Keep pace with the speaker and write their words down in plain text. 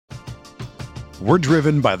We're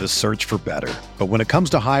driven by the search for better. But when it comes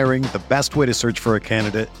to hiring, the best way to search for a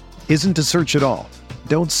candidate isn't to search at all.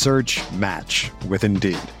 Don't search, match with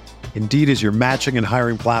Indeed. Indeed is your matching and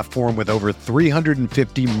hiring platform with over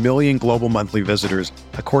 350 million global monthly visitors,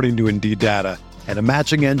 according to Indeed data, and a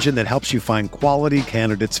matching engine that helps you find quality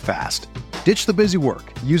candidates fast. Ditch the busy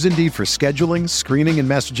work. Use Indeed for scheduling, screening, and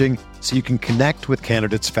messaging so you can connect with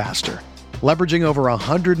candidates faster. Leveraging over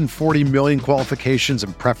 140 million qualifications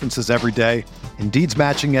and preferences every day, Indeed's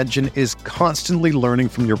matching engine is constantly learning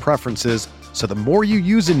from your preferences, so the more you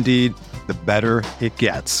use Indeed, the better it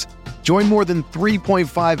gets. Join more than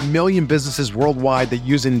 3.5 million businesses worldwide that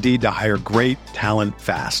use Indeed to hire great talent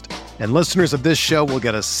fast. And listeners of this show will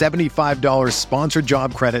get a $75 sponsored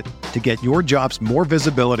job credit to get your jobs more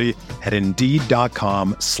visibility at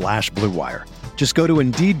Indeed.com/Blue Wire. Just go to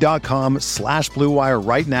Indeed.com/Blue Wire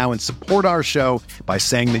right now and support our show by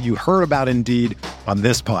saying that you heard about Indeed on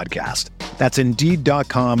this podcast. That's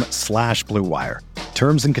Indeed.com/Blue Wire.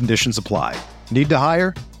 Terms and conditions apply. Need to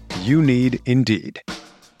hire? You need Indeed.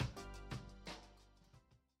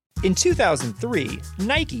 In 2003,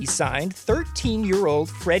 Nike signed 13-year-old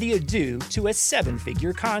Freddie Adu to a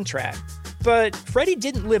 7-figure contract. But Freddie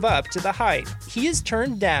didn't live up to the hype. He has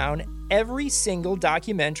turned down every single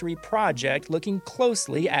documentary project looking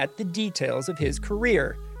closely at the details of his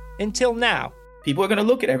career. Until now. People are going to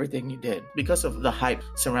look at everything you did because of the hype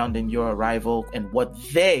surrounding your arrival and what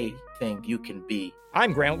they think you can be.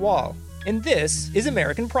 I'm Grant Wall, and this is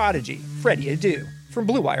American Prodigy, Freddie Adu, from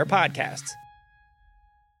Blue Wire Podcasts.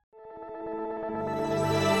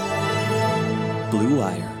 Blue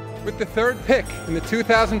Wire. With the third pick in the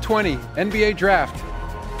 2020 NBA Draft,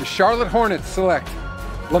 the Charlotte Hornets select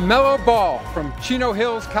LaMelo Ball from Chino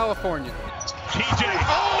Hills, California. TJ,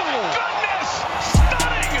 oh my goodness!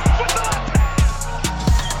 Stunning with the left hand!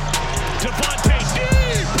 Devontae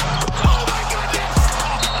deep! Oh my goodness!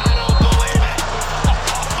 I don't believe it!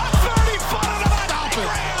 A 30-footer to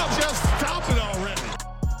the Just stop it already!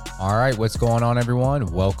 All right, what's going on,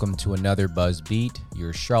 everyone? Welcome to another Buzz Beat,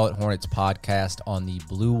 your Charlotte Hornets podcast on the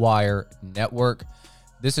Blue Wire Network.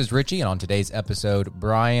 This is Richie, and on today's episode,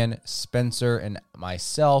 Brian, Spencer, and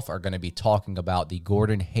myself are going to be talking about the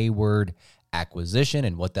Gordon Hayward acquisition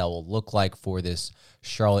and what that will look like for this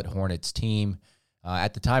Charlotte Hornets team.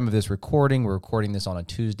 At the time of this recording, we're recording this on a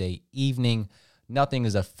Tuesday evening. Nothing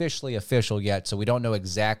is officially official yet, so we don't know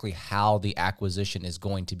exactly how the acquisition is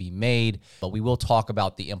going to be made, but we will talk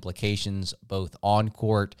about the implications both on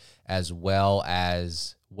court as well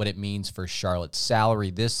as what it means for Charlotte's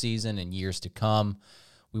salary this season and years to come.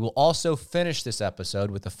 We will also finish this episode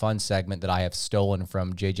with a fun segment that I have stolen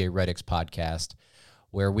from JJ Redick's podcast,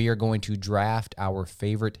 where we are going to draft our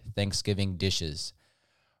favorite Thanksgiving dishes.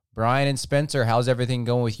 Brian and Spencer, how's everything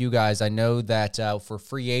going with you guys? I know that for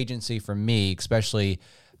free agency for me, especially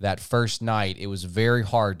that first night, it was very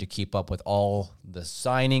hard to keep up with all the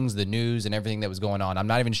signings, the news, and everything that was going on. I'm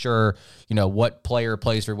not even sure, what player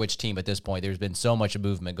plays for which team at this point. There's been so much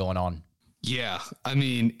movement going on. Yeah, I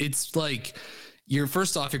mean, it's like you're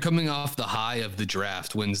coming off the high of the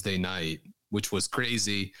draft Wednesday night, which was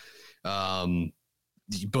crazy.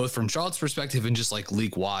 Both from Charlotte's perspective and just like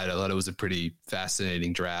league wide, I thought it was a pretty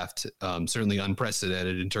fascinating draft. Certainly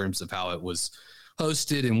unprecedented in terms of how it was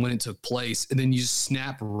hosted and when it took place. And then you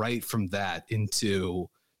snap right from that into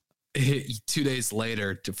 2 days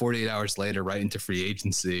later to 48 hours later, right into free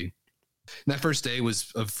agency. And that first day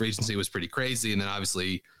of free agency was pretty crazy. And then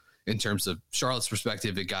obviously in terms of Charlotte's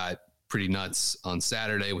perspective, it got pretty nuts on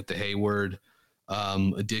Saturday with the Hayward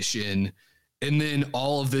addition. And then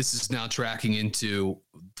all of this is now tracking into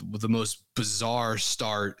the most bizarre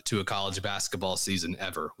start to a college basketball season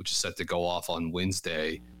ever, which is set to go off on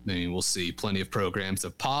Wednesday. I mean, we'll see plenty of programs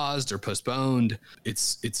have paused or postponed.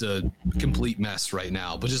 It's a complete mess right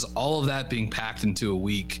now. But just all of that being packed into a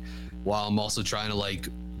week while I'm also trying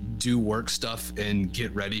to do work stuff and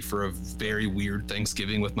get ready for a very weird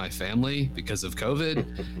Thanksgiving with my family because of COVID.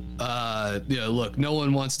 Look, no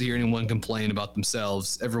one wants to hear anyone complain about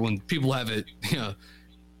themselves. People have it,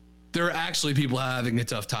 there are actually people having a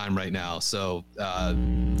tough time right now. So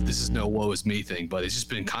this is no woe is me thing, but it's just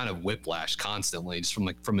been kind of whiplash constantly, just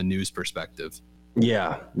from a news perspective.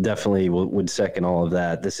 Yeah, definitely would second all of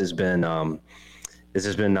that. This has been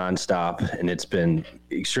nonstop, and it's been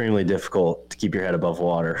extremely difficult to keep your head above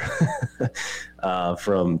water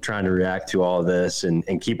from trying to react to all of this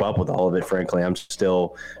and keep up with all of it. Frankly, I'm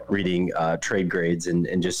still reading trade grades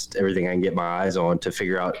and just everything I can get my eyes on to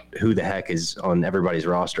figure out who the heck is on everybody's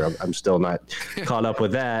roster. I'm still not caught up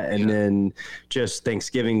with that. And then just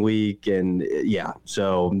Thanksgiving week. And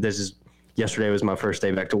so this is yesterday was my first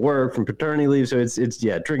day back to work from paternity leave. So it's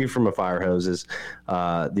drinking from a fire hose, as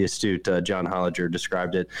the astute John Hollinger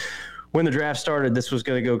described it. When the draft started, this was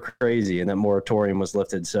going to go crazy, and that moratorium was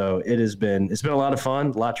lifted. So it's been a lot of fun,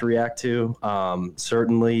 a lot to react to.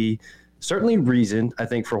 Certainly reason, I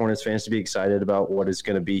think, for Hornets fans to be excited about what is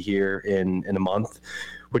going to be here in a month,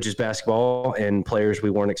 which is basketball and players we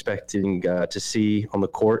weren't expecting to see on the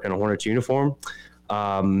court in a Hornets uniform.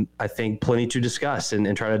 I think plenty to discuss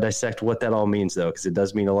and try to dissect what that all means, though, because it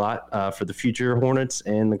does mean a lot for the future Hornets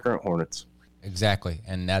and the current Hornets. Exactly,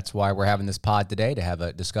 and that's why we're having this pod today, to have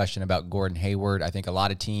a discussion about Gordon Hayward. I think a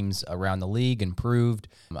lot of teams around the league improved.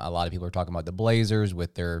 A lot of people are talking about the Blazers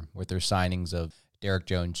with their signings of Derrick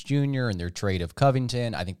Jones Jr. and their trade of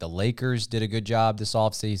Covington. I think the Lakers did a good job this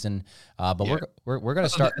offseason. But yeah, we're going to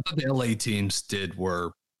start. I thought the LA teams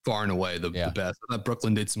were far and away the best. I thought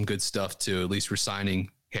Brooklyn did some good stuff too. At least we're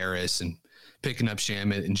signing Harris and picking up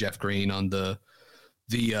Shamet and Jeff Green on the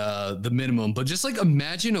minimum. But just like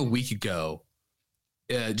imagine a week ago,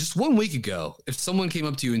 just 1 week ago, if someone came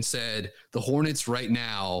up to you and said the Hornets right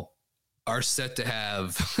now are set to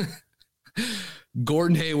have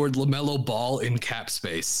Gordon Hayward, LaMelo Ball in cap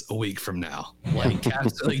space a week from now, like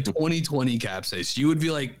 2020 cap space, you would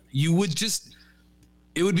be like,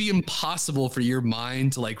 it would be impossible for your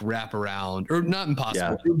mind to like wrap around, or not impossible.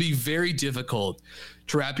 Yeah. It would be very difficult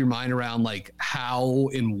to wrap your mind around like how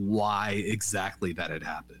and why exactly that had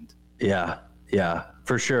happened. Yeah,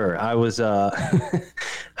 for sure. I was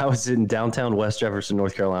in downtown West Jefferson,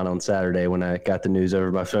 North Carolina on Saturday when I got the news over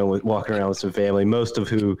my phone, walking around with some family, most of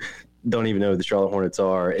who don't even know who the Charlotte Hornets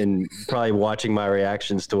are, and probably watching my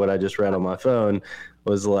reactions to what I just read on my phone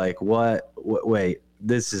was like, what wait,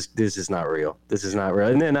 this is not real. This is not real.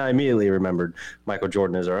 And then I immediately remembered Michael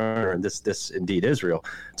Jordan as our owner, and this indeed is real.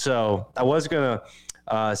 So I was going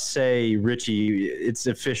to say, Richie, it's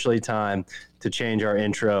officially time to change our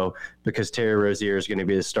intro because Terry Rozier is going to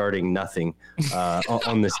be the starting nothing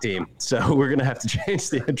on this team. So we're going to have to change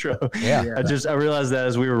the intro. Yeah. I realized that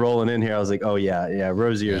as we were rolling in here, I was like, oh yeah,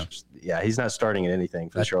 Rozier's, he's not starting at anything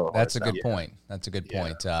for sure. That's a good point. That's a good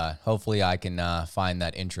point. Hopefully I can find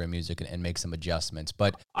that intro music and make some adjustments.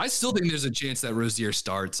 But I still think there's a chance that Rozier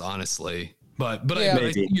starts, honestly. But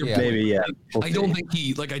maybe. I don't think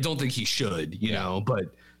he should, you know,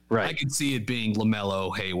 but right. I could see it being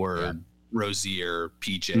LaMelo, Hayward, Rozier,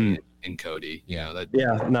 PJ, and Cody.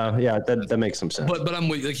 That makes some sense. But I'm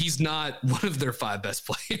like, he's not one of their 5 best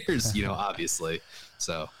players, you know, obviously.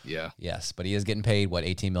 So yes, but he is getting paid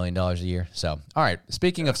 $18 million a year. So all right,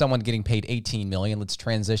 speaking of someone getting paid $18 million, let's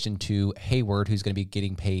transition to Hayward, who's going to be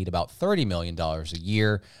getting paid about $30 million a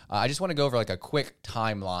year. I just want to go over like a quick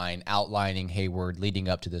timeline outlining Hayward leading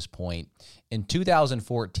up to this point. In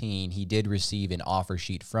 2014, he did receive an offer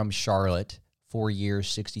sheet from Charlotte, 4 years,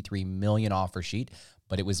 $63 million offer sheet,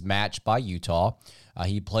 but it was matched by Utah.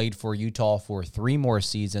 He played for Utah for 3 more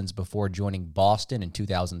seasons before joining Boston in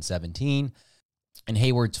 2017. In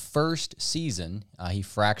Hayward's first season, he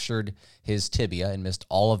fractured his tibia and missed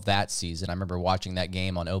all of that season. I remember watching that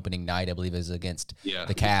game on opening night, I believe it was against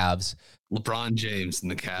the Cavs. LeBron James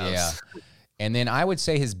and the Cavs. Yeah. And then I would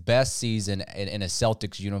say his best season in a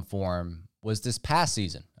Celtics uniform was this past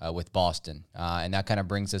season with Boston. And that kind of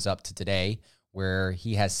brings us up to today, where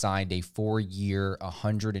he has signed a 4-year,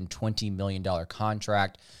 $120 million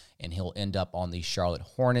contract, and he'll end up on the Charlotte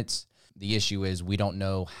Hornets. The issue is we don't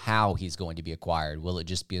know how he's going to be acquired. Will it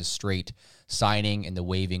just be a straight signing and the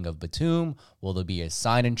waiving of Batum? Will there be a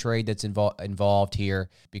sign and trade that's involved here?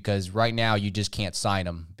 Because right now you just can't sign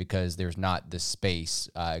him because there's not the space,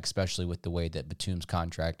 especially with the way that Batum's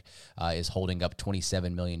contract is holding up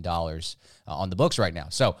 $27 million on the books right now.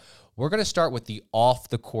 So we're going to start with the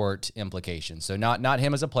off-the-court implications. So not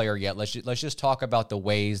him as a player yet. Let's just talk about the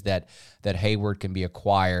ways that Hayward can be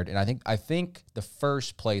acquired. And I think the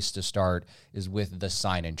first place to start is with the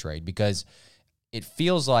sign-and trade, because it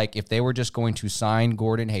feels like if they were just going to sign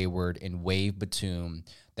Gordon Hayward and waive Batum,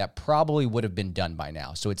 that probably would have been done by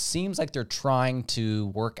now. So it seems like they're trying to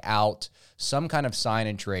work out some kind of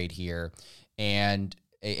sign-and-trade here, and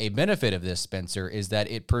a benefit of this, Spencer, is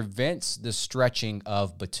that it prevents the stretching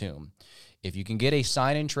of Batum. If you can get a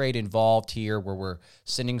sign-and-trade involved here where we're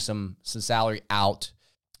sending some salary out,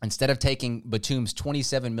 instead of taking Batum's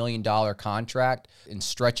 $27 million contract and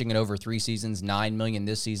stretching it over 3 seasons, $9 million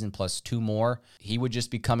this season plus 2 more, he would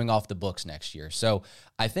just be coming off the books next year. So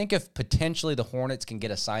I think if potentially the Hornets can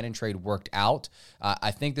get a sign-and-trade worked out,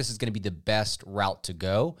 I think this is going to be the best route to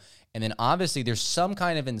go. And then obviously there's some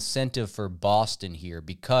kind of incentive for Boston here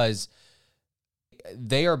because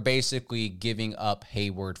they are basically giving up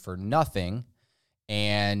Hayward for nothing.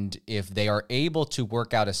 And if they are able to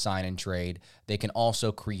work out a sign and trade, they can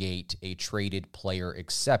also create a traded player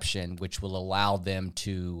exception, which will allow them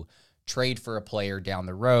to trade for a player down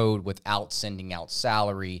the road without sending out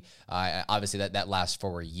salary. Obviously, that lasts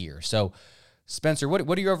for a year. So, Spencer,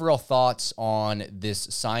 what are your overall thoughts on this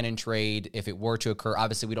sign and trade if it were to occur?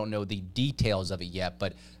 Obviously, we don't know the details of it yet,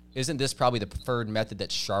 but isn't this probably the preferred method that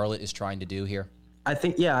Charlotte is trying to do here? I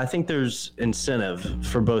think there's incentive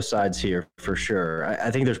for both sides here for sure.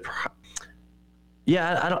 I think there's,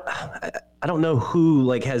 I don't know who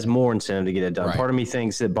like has more incentive to get it done. Right. Part of me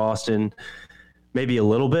thinks that Boston, maybe a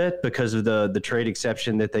little bit because of the trade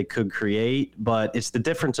exception that they could create, but it's the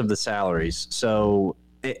difference of the salaries. So,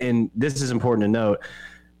 and this is important to note,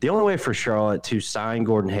 the only way for Charlotte to sign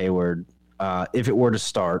Gordon Hayward, if it were to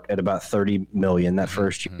start at about $30 million that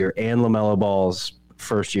first year, and LaMelo Ball's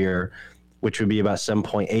first year, which would be about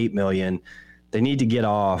 $7.8 million, they need to get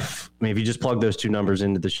off. I mean, if you just plug those two numbers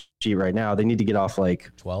into the sheet right now, they need to get off like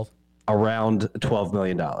 12, around $12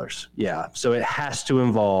 million. Yeah. So it has to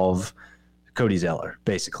involve Cody Zeller,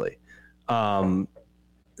 basically.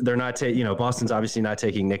 They're not Boston's obviously not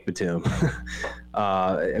taking Nick Batum.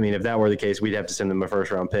 I mean, if that were the case, we'd have to send them a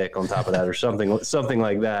first-round pick on top of that or something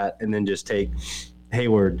like that, and then just take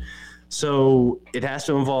Hayward. So it has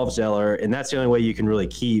to involve Zeller, and that's the only way you can really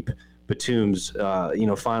keep Batum's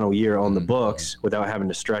final year on the books without having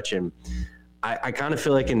to stretch him. I kind of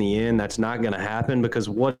feel like in the end that's not going to happen, because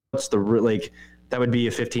what's that would be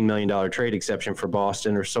a $15 million trade exception for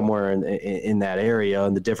Boston or somewhere in that area,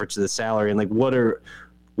 and the difference of the salary, and like what are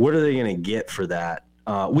they going to get for that?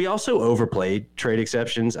 We also overplayed trade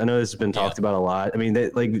exceptions. I know this has been talked about a lot. I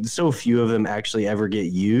mean, so few of them actually ever get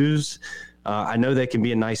used. I know they can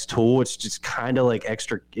be a nice tool. It's just kind of like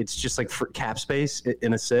extra. It's just like for cap space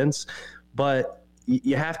in a sense, but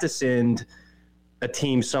you have to send a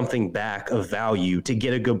team something back of value to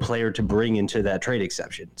get a good player to bring into that trade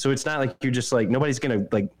exception. So it's not like you're just like, nobody's going to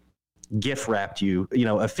like gift wrapped you, a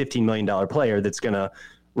 $15 million player that's going to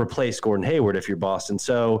replace Gordon Hayward if you're Boston.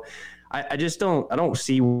 So I don't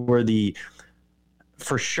see where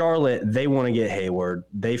for Charlotte, they want to get Hayward.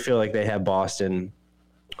 They feel like they have Boston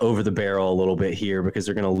over the barrel a little bit here because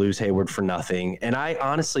they're going to lose Hayward for nothing. And I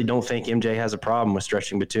honestly don't think MJ has a problem with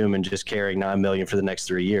stretching Batum and just carrying $9 million for the next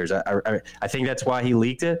 3 years. I think that's why he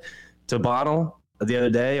leaked it to Bottle the other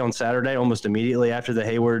day on Saturday, almost immediately after the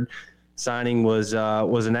Hayward signing was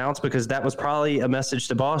announced, because that was probably a message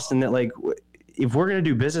to Boston that, like, if we're going to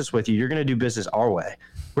do business with you, you're going to do business our way.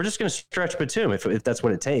 We're just going to stretch Batum if that's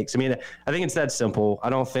what it takes. I mean, I think it's that simple. I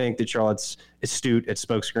don't think that Charlotte's astute at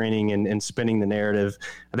smoke screening and spinning the narrative.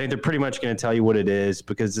 I think they're pretty much going to tell you what it is,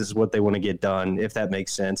 because this is what they want to get done, if that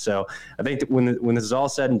makes sense. So I think that when this is all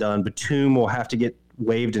said and done, Batum will have to get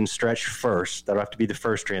waived and stretched first. That'll have to be the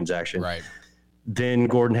first transaction. Right. Then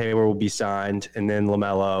Gordon Hayward will be signed, and then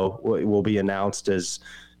LaMelo will be announced as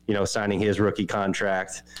signing his rookie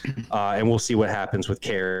contract, and we'll see what happens with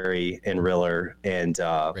Carey and Riller and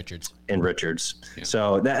Richards. Yeah.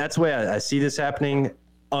 So that's the way I see this happening,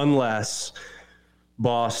 unless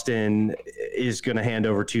Boston is going to hand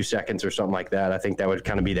over 2 seconds or something like that. I think that would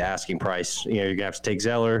kind of be the asking price. You're going to have to take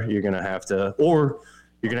Zeller. You're going to have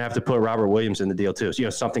to put Robert Williams in the deal too. So,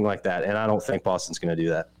 something like that. And I don't think Boston's going to do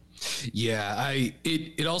that. Yeah,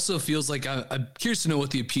 it also feels like I'm curious to know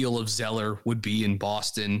what the appeal of Zeller would be in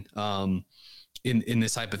Boston, in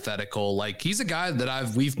this hypothetical. Like, he's a guy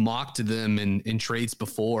that we've mocked to them in trades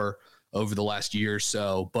before over the last year or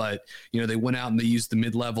so, but they went out and they used the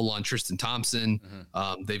mid-level on Tristan Thompson.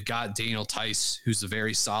 They've got Daniel Tice, who's a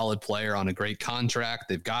very solid player on a great contract.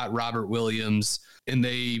 They've got Robert Williams, and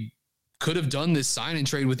they could have done this sign and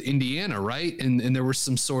trade with Indiana, right? And there was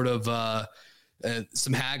some sort of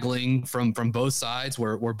some haggling from both sides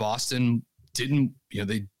where Boston didn't,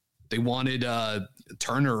 they wanted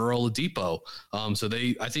Turner or Oladipo. So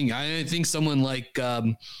I think someone like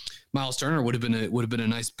Miles Turner would have been a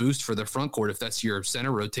nice boost for their front court if that's your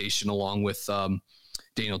center rotation, along with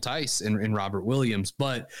Daniel Tice and Robert Williams.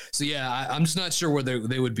 But so yeah, I'm just not sure where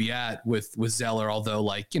they would be at with Zeller. Although,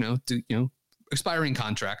 like, expiring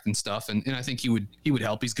contract and stuff, and I think he would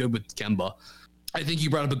help. He's good with Kemba. I think you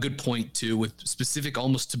brought up a good point too, with specific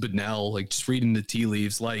almost to Bunnell, like just reading the tea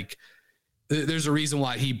leaves, like there's a reason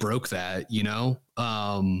why he broke that,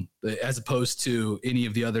 as opposed to any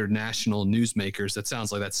of the other national newsmakers. That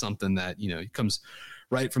sounds like that's something that, comes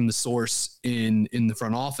right from the source in the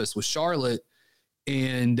front office with Charlotte.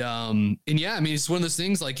 And yeah, I mean, it's one of those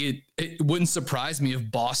things, like it wouldn't surprise me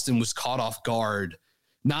if Boston was caught off guard,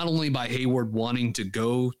 not only by Hayward wanting to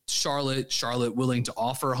go to Charlotte willing to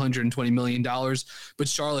offer $120 million, but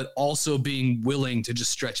Charlotte also being willing to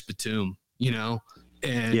just stretch Batum,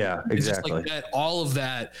 And it's just like that, all of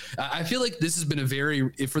that. I feel like this has been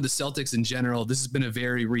for the Celtics in general, this has been a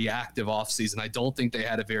very reactive offseason. I don't think they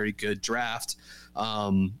had a very good draft.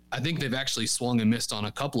 I think they've actually swung and missed on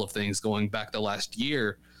a couple of things going back the last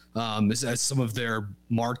year. As some of their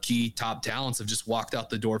marquee top talents have just walked out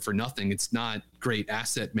the door for nothing. It's not great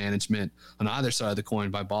asset management on either side of the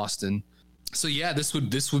coin by Boston. So yeah, this would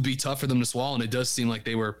be tough for them to swallow. And it does seem like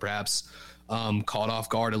they were perhaps caught off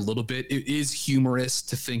guard a little bit. It is humorous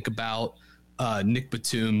to think about Nick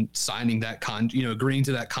Batum signing that agreeing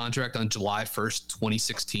to that contract on July 1st,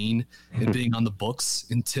 2016 and being on the books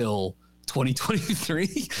until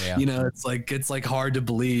 2023. Yeah. It's like hard to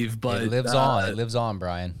believe, but it lives on,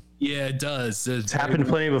 Brian. Yeah, it does. It's happened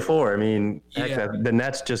plenty before. I mean, the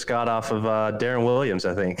Nets just got off of Darren Williams,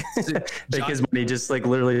 I think. His money just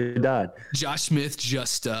literally died. Josh Smith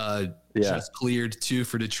just cleared too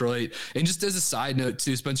for Detroit. And just as a side note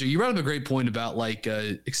too, Spencer, you brought up a great point about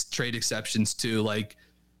trade exceptions too.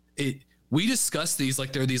 We discussed these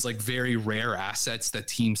they're these very rare assets that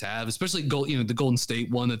teams have, especially the Golden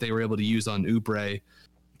State one that they were able to use on Oubre.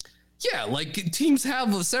 Yeah, teams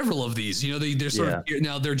have several of these. They're sort of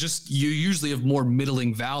now they're just you usually have more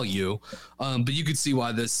middling value, but you could see why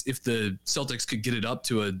if the Celtics could get it up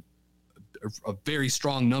to a very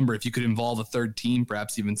strong number, if you could involve a third team,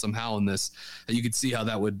 perhaps even somehow in this, you could see how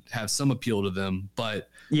that would have some appeal to them. But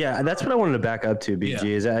yeah, that's what I wanted to back up to. BG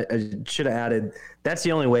is I should have added that's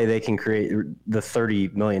the only way they can create the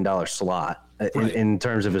 $30 million slot in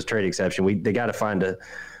terms of his trade exception. They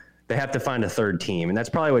have to find a third team. And that's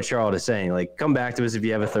probably what Charlotte is saying. Come back to us if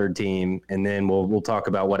you have a third team, and then we'll talk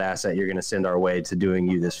about what asset you're going to send our way to doing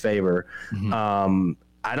you this favor. Mm-hmm.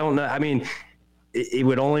 I don't know. I mean, it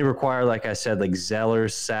would only require, like I said,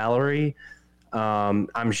 Zeller's salary.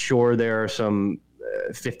 I'm sure there are some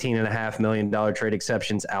 $15.5 million trade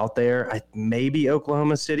exceptions out there. Maybe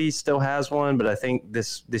Oklahoma City still has one, but I think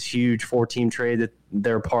this huge 4-team trade that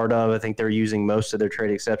they're part of, I think they're using most of their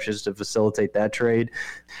trade exceptions to facilitate that trade.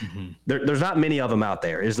 Mm-hmm. There's not many of them out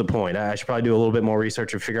there is the point. I should probably do a little bit more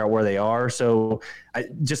research and figure out where they are. So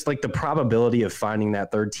just the probability of finding that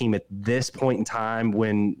third team at this point in time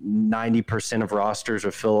when 90% of rosters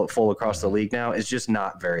are full across the league now is just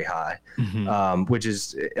not very high, which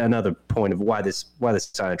is another point of why this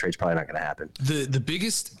sign and trade is probably not going to happen. The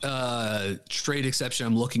biggest trade exception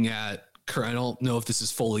I'm looking at, I don't know if this is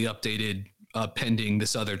fully updated pending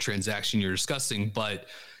this other transaction you're discussing, but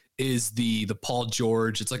is the Paul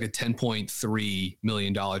George. It's a $10.3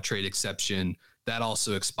 million trade exception that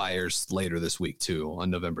also expires later this week too, on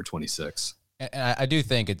November 26th. And I do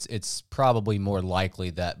think it's probably more likely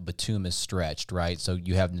that Batum is stretched, right? So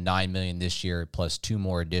you have $9 million this year plus 2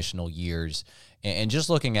 more additional years. And just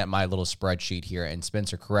looking at my little spreadsheet here, and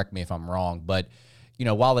Spencer, correct me if I'm wrong, but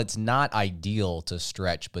while it's not ideal to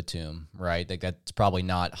stretch Batum, right? That's probably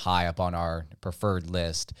not high up on our preferred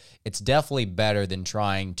list. It's definitely better than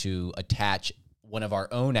trying to attach one of our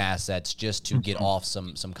own assets just to get off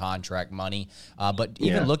some contract money. But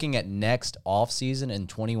even looking at next offseason in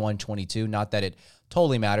 21-22, not that it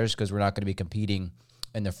totally matters because we're not going to be competing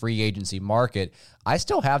in the free agency market, I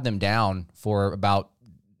still have them down for about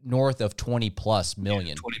north of 20+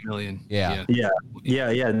 million. 20 million.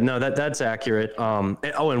 Yeah. No, that's accurate.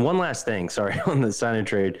 And one last thing, sorry, on the sign and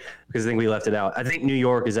trade, because I think we left it out. I think New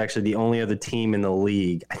York is actually the only other team in the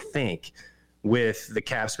league, I think, with the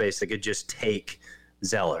cap space that could just take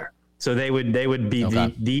Zeller. So they would be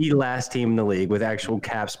the last team in the league with actual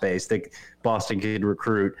cap space that Boston could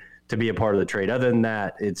recruit to be a part of the trade. Other than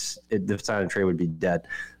that, the sign and trade would be dead.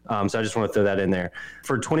 So I just want to throw that in there.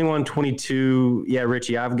 For 21-22, yeah,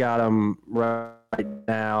 Richie, I've got them right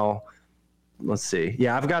now. Let's see.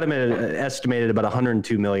 Yeah, I've got them at estimated about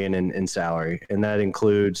 $102 million in salary, and that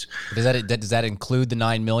includes. Does that include the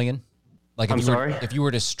 $9 million? If you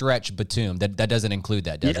were to stretch Batum, that doesn't include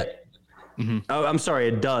that, does it? Mm-hmm. Oh, I'm sorry.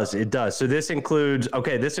 It does. So this includes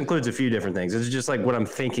a few different things. It's just what I'm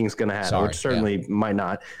thinking is going to happen, which certainly might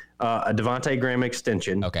not. A Devontae Graham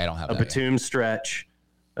extension. Okay, I don't have a Batum stretch.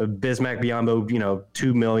 A Bismack Biyombo,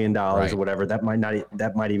 $2 million or whatever. That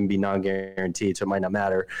might even be non-guaranteed, so it might not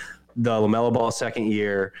matter. The LaMelo Ball second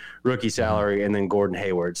year, rookie salary, and then Gordon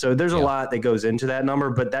Hayward. So there's a lot that goes into that number,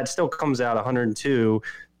 but that still comes out 102.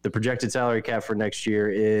 The projected salary cap for next year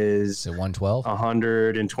is 112,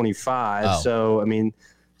 125. Oh.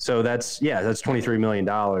 So that's $23 million.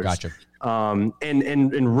 Gotcha.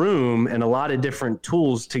 And room and a lot of different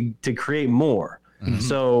tools to create more. Mm-hmm.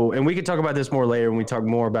 So, and we can talk about this more later when we talk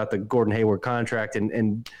more about the Gordon Hayward contract,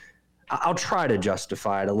 and I'll try to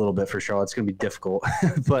justify it a little bit for Charlotte. It's going to be difficult,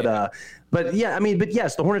 but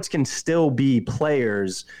yes, the Hornets can still be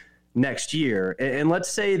players next year. And let's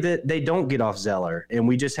say that they don't get off Zeller and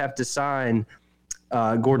we just have to sign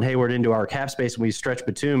Gordon Hayward into our cap space and we stretch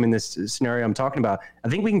Batum in this scenario I'm talking about. I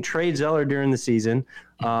think we can trade Zeller during the season,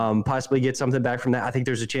 possibly get something back from that. I think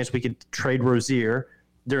there's a chance we could trade Rozier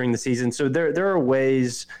during the season. So there are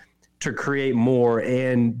ways to create more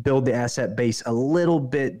and build the asset base a little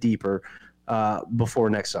bit deeper before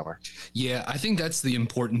next summer. Yeah, I think that's the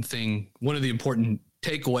important thing. One of the important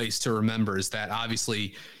takeaways to remember is that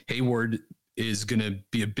obviously Hayward is going to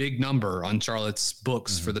be a big number on Charlotte's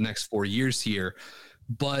books for the next 4 years here.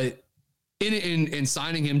 But in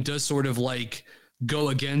signing him does sort of like go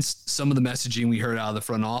against some of the messaging we heard out of the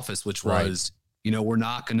front office, which was, we're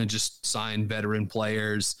not going to just sign veteran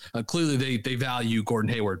players. Clearly they value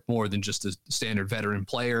Gordon Hayward more than just a standard veteran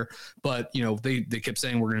player. But, they kept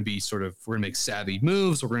saying we're going to make savvy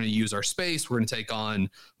moves. We're going to use our space. We're going to take on,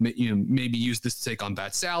 maybe use this to take on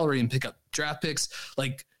bad salary and pick up draft picks.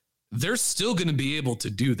 Like, they're still going to be able to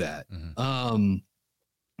do that.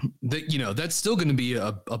 That's still going to be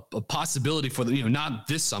a possibility for the, not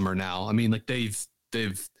this summer now. I mean, like they've,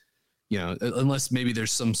 unless maybe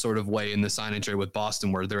there's some sort of way in the sign and trade with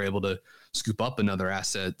Boston where they're able to scoop up another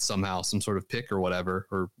asset somehow, some sort of pick or whatever,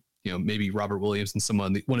 or, maybe Robert Williams and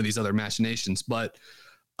one of these other machinations, but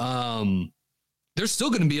they're still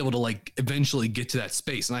going to be able to like eventually get to that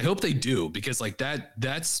space. And I hope they do, because like that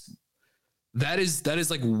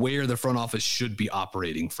is like where the front office should be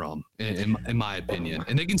operating from, in my opinion.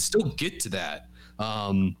 And they can still get to that.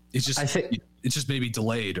 It's just maybe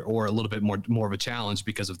delayed or a little bit more of a challenge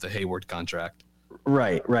because of the Hayward contract.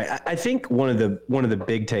 Right. I think one of the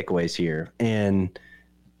big takeaways here, and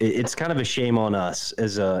it's kind of a shame on us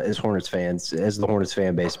as Hornets fans, as the Hornets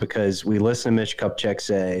fan base, because we listen to Mitch Kupchak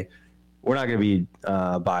say, we're not going to be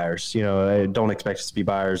buyers. Don't expect us to be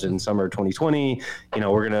buyers in summer 2020.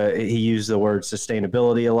 He used the word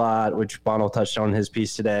sustainability a lot, which Bono touched on in his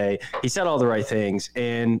piece today. He said all the right things,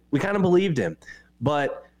 and we kind of believed him.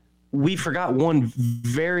 But we forgot one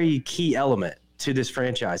very key element to this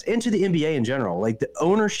franchise and to the NBA in general. Like, the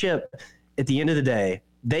ownership, at the end of the day,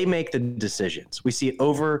 they make the decisions. We see it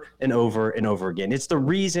over and over and over again. It's the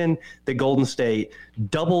reason that Golden State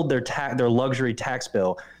doubled their luxury tax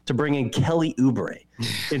bill to bring in Kelly Oubre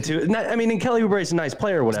and Kelly Oubre is a nice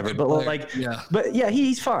player or whatever, but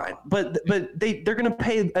he's fine. But they're going to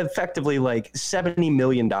pay effectively like $70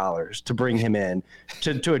 million to bring him in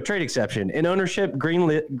to a trade exception. And ownership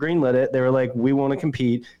greenlit it. They were like, we want to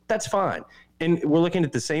compete. That's fine. And we're looking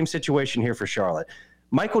at the same situation here for Charlotte.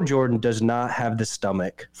 Michael Jordan does not have the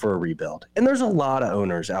stomach for a rebuild. And there's a lot of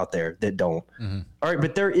owners out there that don't. All right,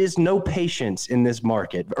 but there is no patience in this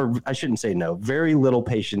market, or I shouldn't say no, very little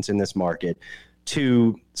patience in this market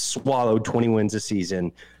to swallow 20 wins a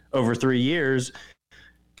season over 3 years,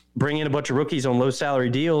 bring in a bunch of rookies on low salary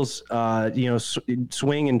deals,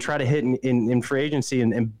 swing and try to hit in free agency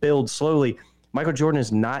and build slowly. Michael Jordan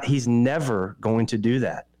he's never going to do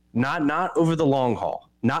that. Not over the long haul.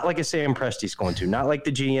 Not like a Sam Presti's going to, not like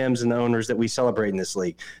the GMs and the owners that we celebrate in this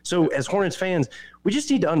league. So as Hornets fans, we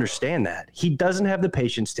just need to understand that. He doesn't have the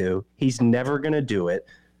patience to. He's never going to do it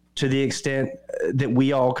to the extent that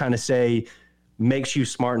we all kind of say makes you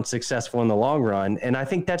smart and successful in the long run. And I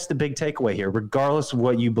think that's the big takeaway here, regardless of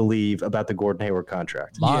what you believe about the Gordon Hayward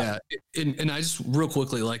contract. Yeah. And I just real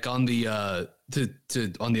quickly, like on the,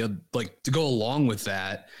 to go along with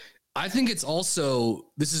that, I think it's also,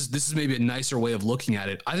 this is maybe a nicer way of looking at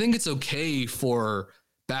it. I think it's okay for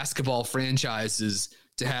basketball franchises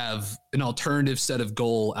to have an alternative set of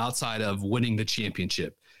goal outside of winning the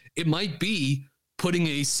championship. It might be putting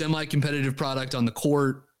a semi-competitive product on the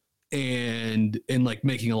court and like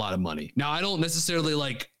making a lot of money. Now, I don't necessarily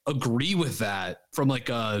like agree with that from like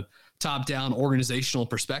a top-down organizational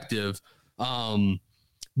perspective.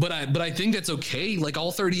 But I think that's okay. Like, all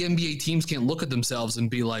 30 NBA teams can't look at themselves and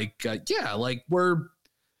be like,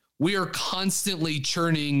 we are constantly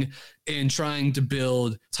churning and trying to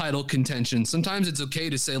build title contention. Sometimes it's okay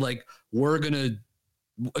to say, like,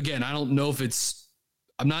 again, I don't know if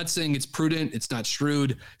I'm not saying it's prudent. It's not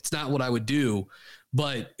shrewd. It's not what I would do,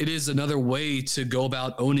 but it is another way to go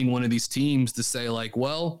about owning one of these teams, to say like,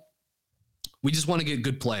 well, we just want to get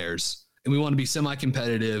good players and we want to be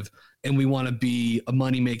semi-competitive. And we want to be a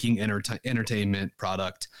money-making entertainment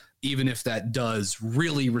product, even if that does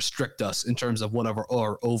really restrict us in terms of whatever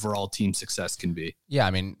our overall team success can be. Yeah, I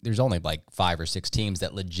mean, there's only like 5 or 6 teams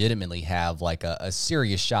that legitimately have like a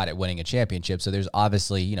serious shot at winning a championship. So there's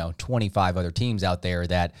obviously, 25 other teams out there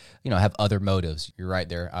that, have other motives. You're right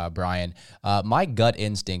there, Brian. My gut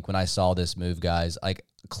instinct when I saw this move, guys, like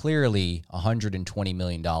clearly $120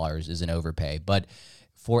 million is an overpay. But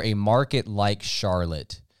for a market like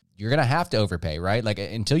Charlotte, you're going to have to overpay, right? Like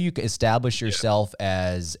until you establish yourself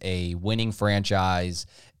as a winning franchise,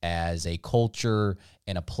 as a culture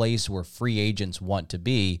and a place where free agents want to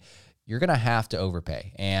be, you're going to have to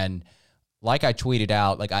overpay. And like I tweeted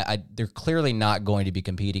out, like they're clearly not going to be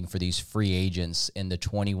competing for these free agents in the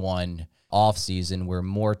 21 offseason where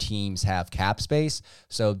more teams have cap space.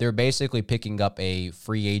 So they're basically picking up a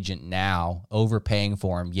free agent now, overpaying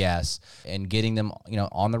for him, yes, and getting them,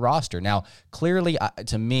 on the roster. Now, clearly,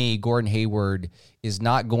 to me, Gordon Hayward is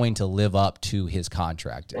not going to live up to his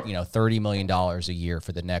contract, $30 million a year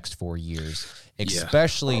for the next 4 years,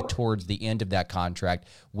 especially towards the end of that contract.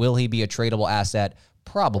 Will he be a tradable asset?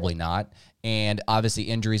 Probably not. And obviously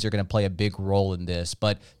injuries are going to play a big role in this.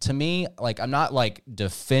 But to me, like, I'm not like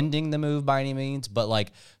defending the move by any means, but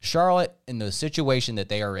like Charlotte in the situation that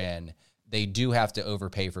they are in, they do have to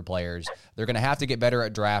overpay for players. They're going to have to get better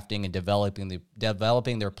at drafting and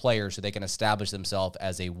developing their players so they can establish themselves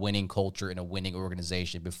as a winning culture and a winning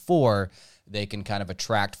organization before they can kind of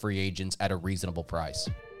attract free agents at a reasonable price.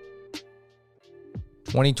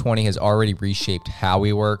 2020 has already reshaped how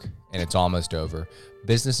we work, and it's almost over.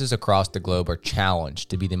 Businesses across the globe are challenged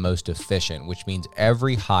to be the most efficient, which means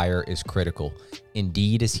every hire is critical.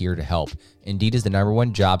 Indeed is here to help. Indeed is the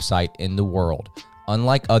 #1 job site in the world.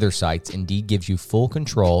 Unlike other sites, Indeed gives you full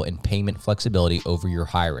control and payment flexibility over your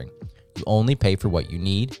hiring. You only pay for what you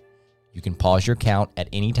need. You can pause your account at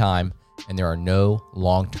any time, and there are no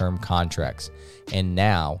long-term contracts. And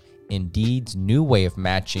now, Indeed's new way of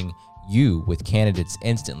matching you with candidates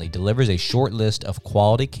instantly delivers a short list of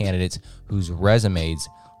quality candidates whose resumes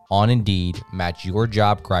on Indeed match your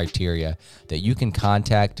job criteria that you can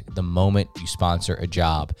contact the moment you sponsor a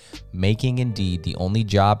job, making Indeed the only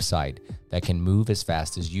job site that can move as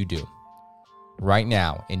fast as you do. Right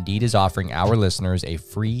now, Indeed is offering our listeners a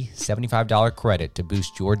free $75 credit to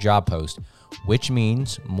boost your job post, which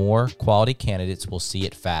means more quality candidates will see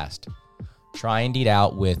it fast. Try Indeed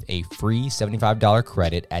out with a free $75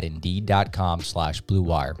 credit at Indeed.com/Blue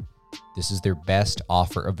Wire. This is their best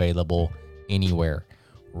offer available anywhere.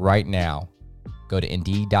 Right now, go to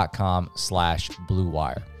Indeed.com/Blue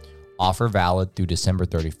Wire. Offer valid through December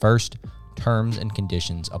 31st. Terms and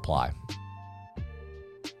conditions apply.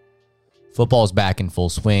 Football's back in full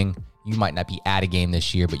swing. You might not be at a game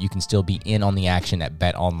this year, but you can still be in on the action at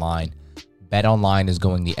BetOnline. BetOnline is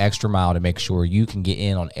going the extra mile to make sure you can get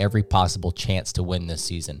in on every possible chance to win this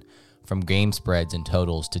season. From game spreads and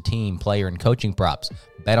totals to team, player, and coaching props,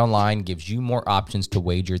 BetOnline gives you more options to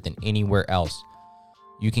wager than anywhere else.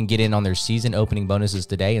 You can get in on their season opening bonuses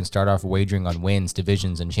today and start off wagering on wins,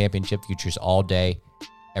 divisions, and championship futures all day,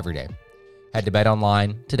 every day. Head to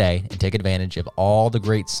BetOnline today and take advantage of all the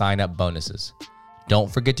great sign-up bonuses.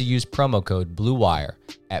 Don't forget to use promo code BLUEWIRE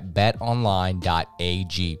at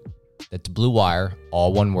betonline.ag. That's Blue Wire,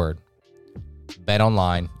 all one word.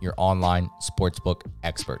 BetOnline, your online sportsbook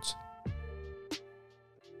experts.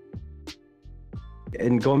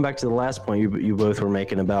 And going back to the last point you both were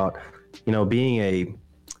making about, being a,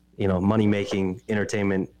 money-making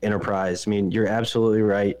entertainment enterprise. I mean, you're absolutely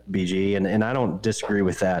right, BG, and I don't disagree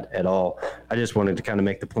with that at all. I just wanted to kind of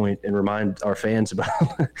make the point and remind our fans about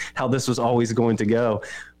how this was always going to go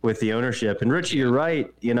with the ownership. And Richie, you're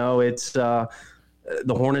right. It's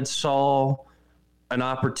the Hornets saw an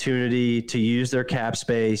opportunity to use their cap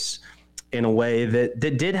space in a way that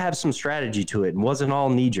did have some strategy to it and wasn't all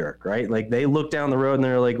knee-jerk, right? Like they looked down the road and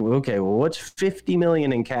they're like, okay, well, what's $50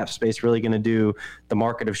 million in cap space really going to do the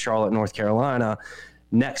market of Charlotte, North Carolina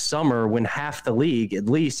next summer when half the league at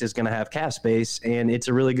least is going to have cap space and it's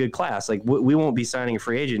a really good class? Like we won't be signing a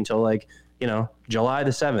free agent until July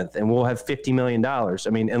the 7th, and we'll have $50 million. I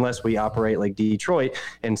mean, unless we operate like Detroit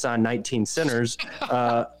and sign 19 centers,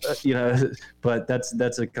 but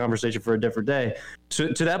that's a conversation for a different day.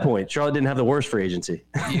 To that point, Charlotte didn't have the worst free agency.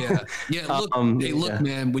 Yeah. Look,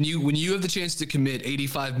 man, when you have the chance to commit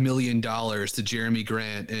 $85 million to Jeremy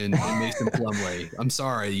Grant and Mason Plumlee, I'm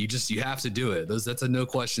sorry, you have to do it. That's a no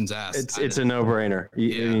questions asked. It's a no-brainer.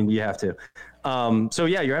 You have to. So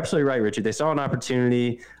yeah, you're absolutely right, Richard. They saw an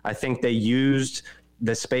opportunity. I think they used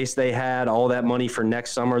the space they had, all that money for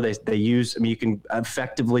next summer. They used, you can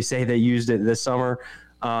effectively say they used it this summer.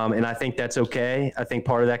 And I think that's okay. I think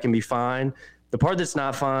part of that can be fine. The part that's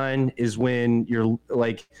not fine is when you're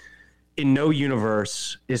like, in no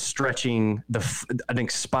universe is stretching an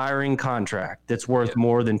expiring contract that's worth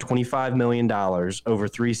more than $25 million over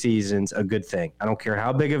 3 seasons a good thing. I don't care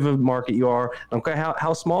how big of a market you are. I don't care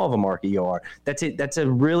how small of a market you are. That's it. That's a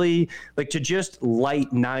really, like, to just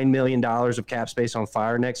light $9 million of cap space on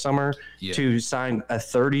fire next summer to sign a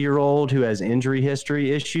 30-year-old who has injury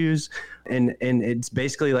history issues. And it's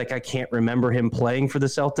basically like I can't remember him playing for the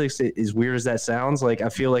Celtics. As weird as that sounds, like I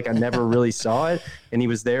feel like I never really saw it, and he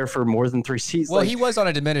was there for more than 3 seasons. Well, he was on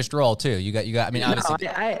a diminished role too. You got. I mean, obviously,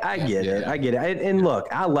 I get it. I get it. And look,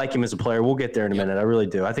 I like him as a player. We'll get there in a minute. I really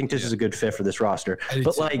do. I think this is a good fit for this roster.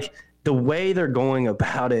 But like the way they're going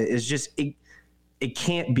about it is just it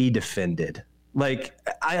can't be defended. Like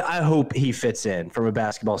I hope he fits in from a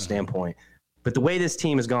basketball standpoint, but the way this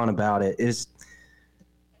team has gone about it is.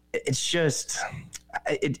 It's just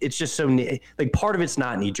so like part of it's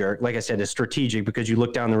not knee jerk. Like I said, it's strategic because you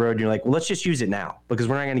look down the road and you're like, well, let's just use it now because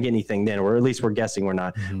we're not going to get anything then, or at least we're guessing we're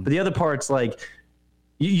not. But the other part's like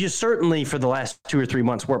you certainly for the last 2 or 3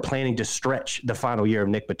 months weren't planning to stretch the final year of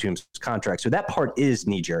Nick Batum's contract. So that part is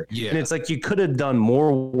knee jerk. Yeah. And it's like you could have done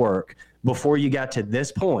more work before you got to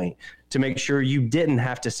this point to make sure you didn't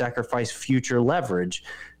have to sacrifice future leverage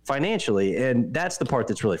financially, and that's the part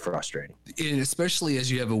that's really frustrating. And especially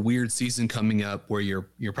as you have a weird season coming up where you're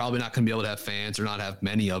probably not going to be able to have fans or not have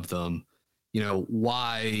many of them. You know,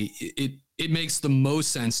 why it makes the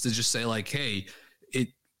most sense to just say like, hey,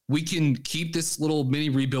 we can keep this little mini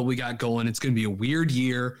rebuild we got going. It's going to be a weird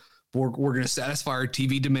year. We're going to satisfy our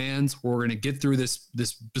TV demands. We're going to get through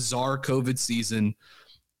this bizarre COVID season.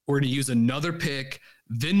 We're going to use another pick.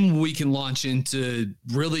 Then we can launch into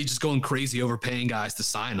really just going crazy overpaying guys to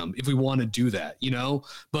sign them if we want to do that, you know.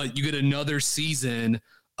 But you get another season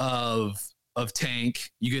of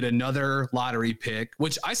tank. You get another lottery pick,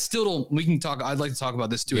 which I still don't. We can talk. I'd like to talk about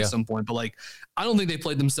this too at some point. But like, I don't think they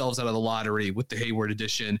played themselves out of the lottery with the Hayward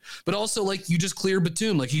edition. But also, like, you just clear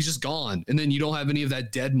Batum, like he's just gone, and then you don't have any of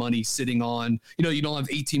that dead money sitting on. You know, you don't have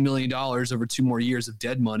 $18 million over 2 more years of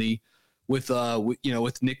dead money. With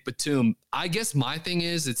Nick Batum. I guess my thing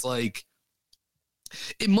is, it's like,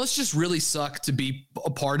 it must just really suck to be a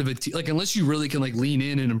part of a team. Like, unless you really can like lean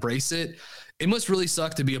in and embrace it, it must really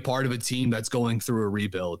suck to be a part of a team that's going through a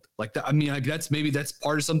rebuild like that. I mean, like that's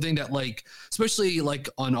part of something that like, especially like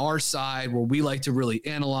on our side where we like to really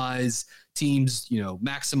analyze teams, you know,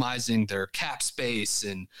 maximizing their cap space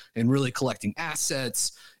and really collecting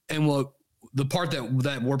assets. And the part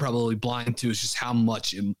that we're probably blind to is just how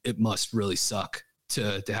much it must really suck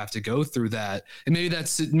to have to go through that. And maybe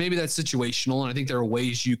that's situational. And I think there are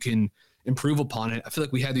ways you can improve upon it. I feel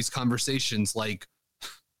like we had these conversations like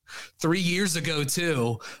 3 years ago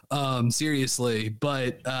too. Seriously.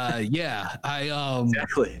 But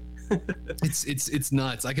exactly. It's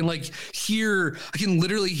nuts. I can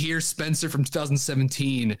literally hear Spencer from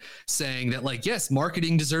 2017 saying that like, yes,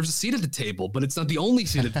 marketing deserves a seat at the table, but it's not the only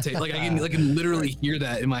seat at the table. Like I can literally hear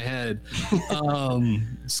that in my head.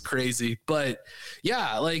 It's crazy, but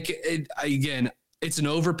yeah, like it's an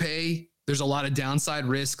overpay. There's a lot of downside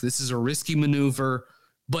risk. This is a risky maneuver,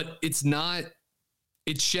 but it's not,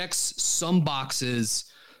 it checks some boxes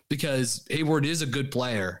because Hayward is a good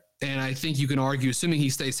player. And I think you can argue, assuming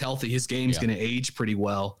he stays healthy, his game's going to age pretty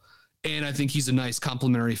well. And I think he's a nice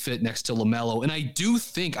complementary fit next to LaMelo. And I do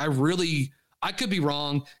think I could be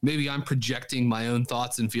wrong. Maybe I'm projecting my own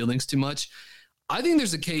thoughts and feelings too much. I think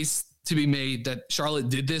there's a case to be made that Charlotte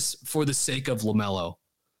did this for the sake of LaMelo.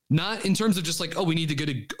 Not in terms of just like, oh, we need to get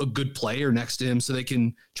a good player next to him so they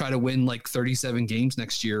can try to win like 37 games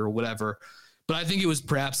next year or whatever. But I think it was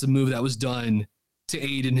perhaps a move that was done to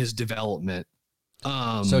aid in his development.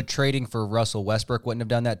 So trading for Russell Westbrook wouldn't have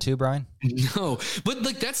done that too, Brian? No, but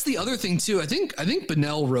like that's the other thing too. I think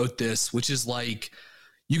Bunnell wrote this, which is like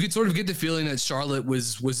you could sort of get the feeling that Charlotte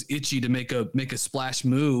was itchy to make a splash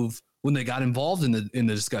move when they got involved in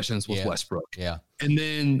the discussions with Westbrook. Yeah, and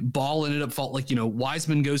then Ball ended up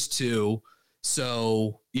Wiseman goes too,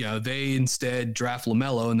 so they instead draft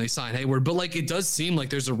LaMelo and they sign Hayward. But like it does seem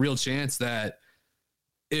like there's a real chance that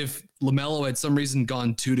if LaMelo had some reason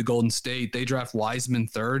gone 2 to Golden State, they draft Wiseman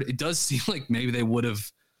 3rd. It does seem like maybe they would have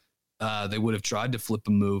tried to flip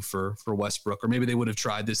a move for Westbrook, or maybe they would have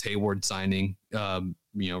tried this Hayward signing,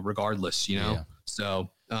 regardless, Yeah. So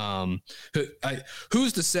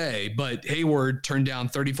who's to say? But Hayward turned down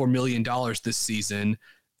 $34 million this season,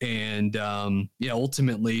 and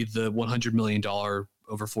ultimately the $100 million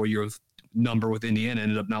over 4 years number with Indiana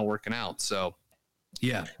ended up not working out. So.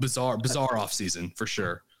 Yeah, bizarre offseason for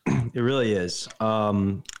sure. It really is.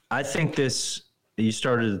 I think you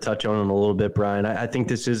started to touch on it a little bit, Brian. I think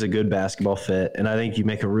this is a good basketball fit, and I think you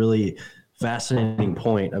make a really fascinating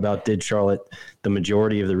point about did Charlotte, the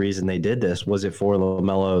majority of the reason they did this, was it for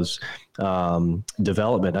LaMelo's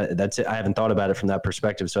development? That's it. I haven't thought about it from that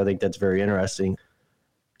perspective, so I think that's very interesting.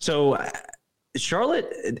 So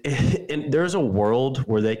Charlotte, and there's a world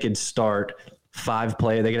where they could start they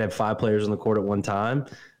could have 5 players on the court at one time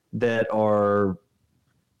that are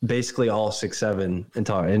basically all 6'7" and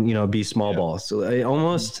tall, and be small balls. So I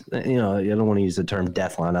almost, I don't want to use the term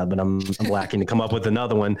death lineup, but I'm lacking to come up with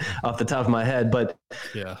another one off the top of my head. But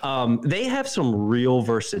they have some real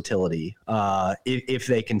versatility if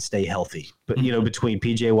they can stay healthy. But between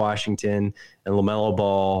PJ Washington and LaMelo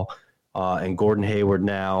Ball and Gordon Hayward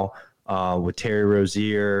now with Terry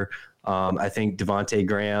Rozier. I think Devontae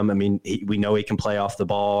Graham, we know he can play off the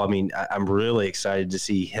ball. I'm really excited to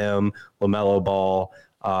see him, LaMelo Ball,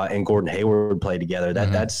 and Gordon Hayward play together.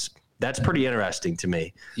 That's pretty interesting to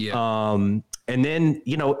me. Yeah. And then,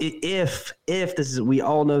 if this is, we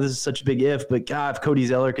all know this is such a big if, but God, if Cody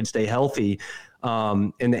Zeller could stay healthy,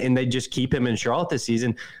 and they just keep him in Charlotte this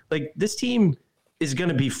season, like this team is going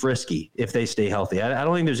to be frisky if they stay healthy. I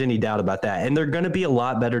don't think there's any doubt about that. And they're going to be a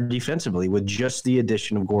lot better defensively with just the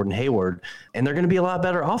addition of Gordon Hayward. And they're going to be a lot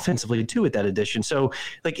better offensively too with that addition. So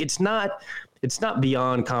like, it's not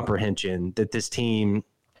beyond comprehension that this team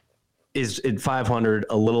is at 500,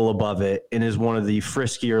 a little above it, and is one of the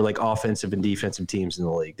friskier, like offensive and defensive teams in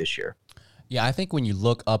the league this year. Yeah, I think when you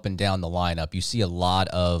look up and down the lineup, you see a lot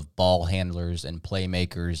of ball handlers and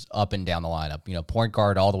playmakers up and down the lineup. Point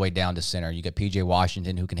guard all the way down to center. You got PJ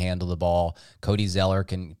Washington who can handle the ball. Cody Zeller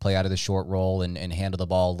can play out of the short roll and handle the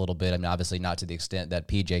ball a little bit. Obviously not to the extent that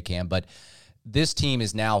PJ can, but this team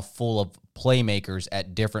is now full of playmakers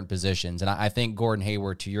at different positions. And I think Gordon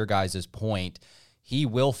Hayward, to your guys' point, he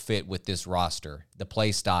will fit with this roster, the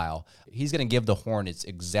play style. He's going to give the Hornets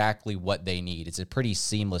exactly what they need. It's a pretty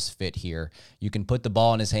seamless fit here. You can put the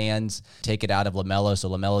ball in his hands, take it out of LaMelo, so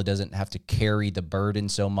LaMelo doesn't have to carry the burden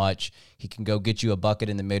so much. He can go get you a bucket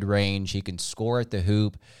in the mid-range. He can score at the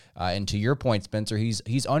hoop. And to your point, Spencer,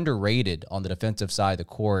 he's underrated on the defensive side of the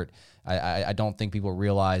court. I don't think people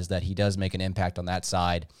realize that he does make an impact on that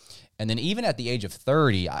side. And then even at the age of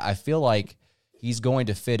 30, I feel like he's going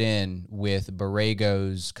to fit in with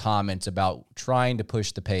Borrego's comments about trying to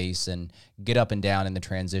push the pace and get up and down in the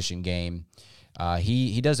transition game.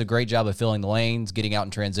 He does a great job of filling the lanes, getting out in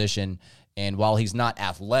transition. And while he's not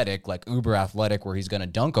athletic, like uber athletic, where he's going to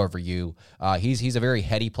dunk over you, he's a very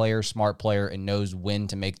heady player, smart player, and knows when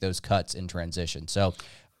to make those cuts in transition. So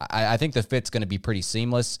I think the fit's going to be pretty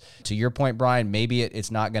seamless. To your point, Brian, maybe it's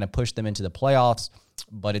not going to push them into the playoffs,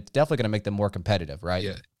 but it's definitely going to make them more competitive, right?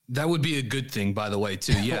 Yeah. That would be a good thing, by the way,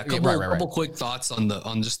 too. Yeah, couple quick thoughts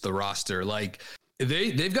on just the roster. Like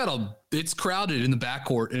they've got it's crowded in the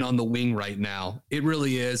backcourt and on the wing right now. It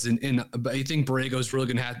really is, and I think Borrego's really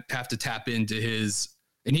going to have to tap into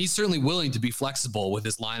and he's certainly willing to be flexible with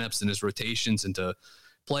his lineups and his rotations and to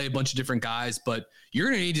play a bunch of different guys. But you're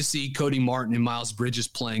going to need to see Cody Martin and Miles Bridges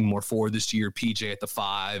playing more forward this year. PJ at the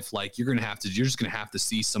 5, like you're just going to have to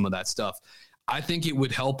see some of that stuff. I think it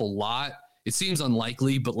would help a lot. It seems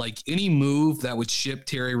unlikely, but like any move that would ship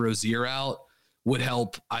Terry Rozier out would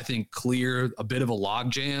help, I think, clear a bit of a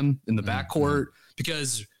logjam in the backcourt,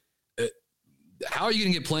 because how are you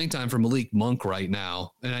going to get playing time for Malik Monk right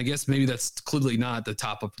now? And I guess maybe that's clearly not the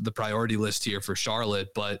top of the priority list here for Charlotte,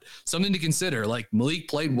 but something to consider. Like Malik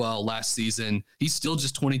played well last season. He's still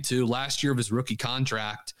just 22, last year of his rookie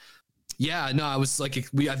contract. Yeah, no, I was like,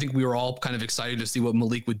 I think we were all kind of excited to see what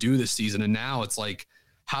Malik would do this season. And now it's like,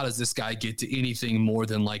 how does this guy get to anything more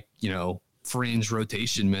than fringe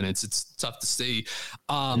rotation minutes? It's tough to see.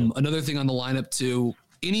 Another thing on the lineup too,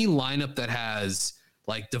 any lineup that has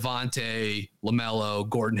like Devontae, LaMelo,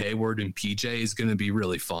 Gordon Hayward, and PJ is going to be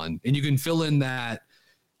really fun. And you can fill in that,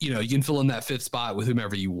 fifth spot with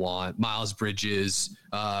whomever you want. Miles Bridges,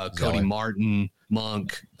 Cody Martin,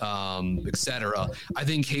 Monk, etc. I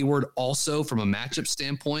think Hayward also from a matchup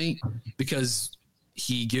standpoint, because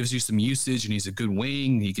he gives you some usage and he's a good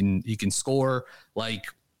wing. He can score. Like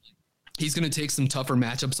he's going to take some tougher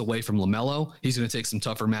matchups away from LaMelo. He's going to take some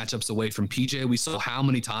tougher matchups away from PJ. We saw how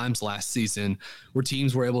many times last season where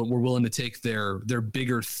teams were willing to take their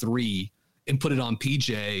bigger 3 and put it on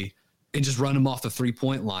PJ and just run him off the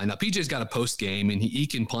 3-point line. Now PJ's got a post game and he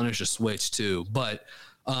can punish a switch too. But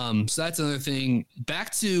so that's another thing.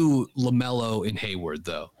 Back to LaMelo and Hayward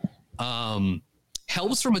though.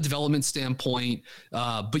 Helps from a development standpoint.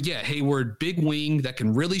 But yeah, Hayward, big wing that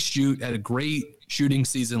can really shoot, had a great shooting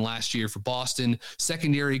season last year for Boston,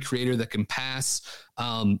 secondary creator that can pass.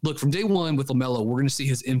 Look, from day one with LaMelo, we're going to see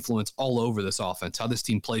his influence all over this offense, how this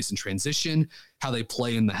team plays in transition, how they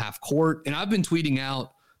play in the half court. And I've been tweeting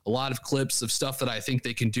out a lot of clips of stuff that I think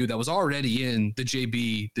they can do that was already in the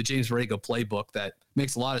James Borrego playbook that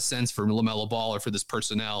makes a lot of sense for LaMelo Ball or for this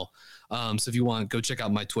personnel. So if you want, go check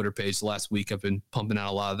out my Twitter page. The last week I've been pumping out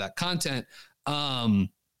a lot of that content.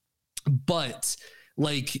 But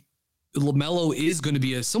like LaMelo is going to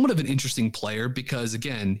be somewhat of an interesting player because,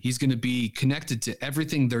 again, he's going to be connected to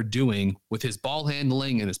everything they're doing with his ball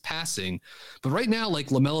handling and his passing. But right now, like,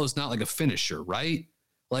 LaMelo is not like a finisher, right?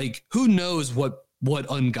 Like, who knows what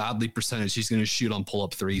ungodly percentage he's going to shoot on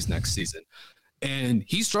pull-up threes next season. And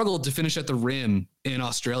he struggled to finish at the rim in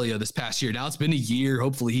Australia this past year. Now it's been a year.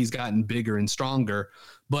 Hopefully he's gotten bigger and stronger,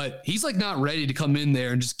 but he's like not ready to come in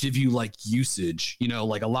there and just give you like usage,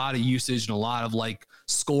 like a lot of usage and a lot of like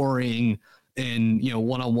scoring and,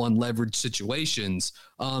 one-on-one leverage situations.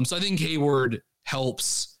 So I think Hayward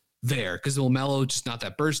helps there because LaMelo just not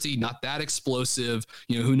that bursty, not that explosive.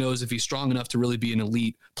 Who knows if he's strong enough to really be an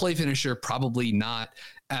elite play finisher? Probably not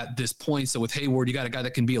at this point. So with Hayward, you got a guy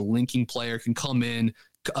that can be a linking player, can come in,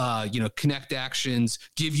 connect actions,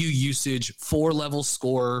 give you usage, 4-level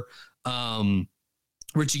scorer.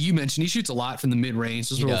 Richie, you mentioned he shoots a lot from the mid-range.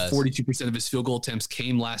 Those were 42% of his field goal attempts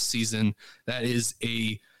came last season. That is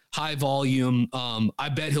a high volume. I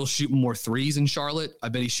bet he'll shoot more threes in Charlotte. I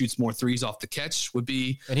bet he shoots more threes off the catch would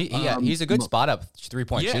be. And he's a good spot up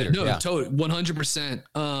 3-point shooter. Totally, 100%.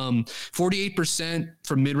 48%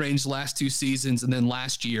 from mid-range the last 2 seasons. And then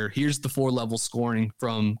last year, here's the 4-level scoring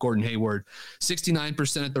from Gordon Hayward.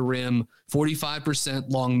 69% at the rim, 45%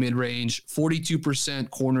 long mid-range, 42%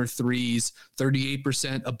 corner threes,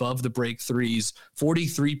 38% above the break threes,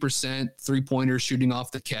 43% three-pointers shooting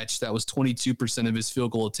off the catch. That was 22% of his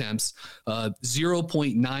field goal attempts,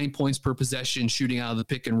 0.9 points per possession shooting out of the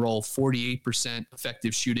pick and roll, 48%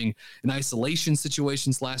 effective shooting in isolation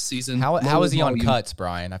situations last season. How is he on cuts,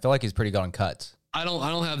 Brian? I feel like he's pretty good on cuts. I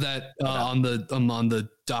don't have that on the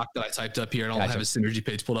doc that I typed up here. I don't have his synergy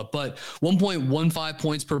page pulled up, but 1.15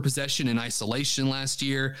 points per possession in isolation last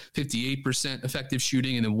year, 58% effective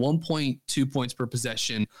shooting, and then 1.2 points per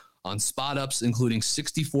possession on spot ups, including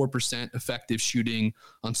 64% effective shooting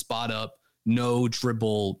on spot up, no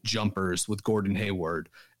dribble jumpers with Gordon Hayward.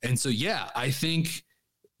 And so, yeah, I think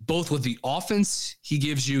both with the offense he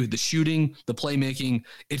gives you, the shooting, the playmaking,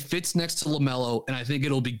 it fits next to LaMelo, and I think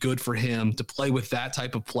it'll be good for him to play with that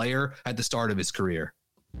type of player at the start of his career.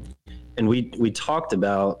 And we talked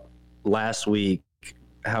about last week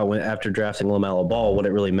how after drafting LaMelo Ball, what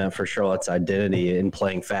it really meant for Charlotte's identity in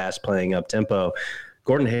playing fast, playing up tempo.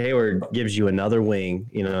 Gordon Hayward gives you another wing,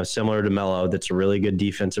 similar to Melo, that's a really good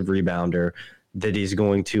defensive rebounder that he's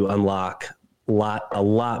going to unlock a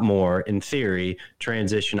lot more, in theory,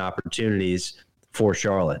 transition opportunities for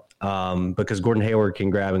Charlotte because Gordon Hayward can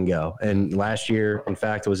grab and go. And last year, in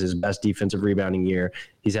fact, was his best defensive rebounding year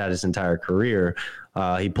he's had his entire career.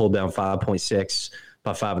 He pulled down 5.6,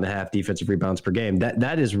 about 5.5 defensive rebounds per game.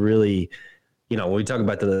 That is really, when we talk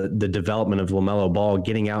about the development of LaMelo Ball,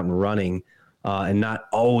 getting out and running, and not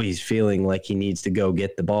always feeling like he needs to go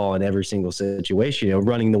get the ball in every single situation,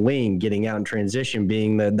 running the wing, getting out in transition,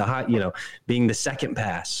 being the hot, being the second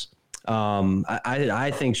pass.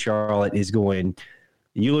 I think Charlotte is going,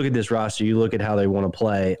 you look at this roster, you look at how they want to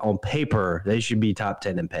play on paper, they should be top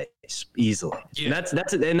 10 in pace easily. Yeah.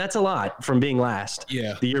 And that's a lot from being last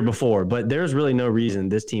the year before, but there's really no reason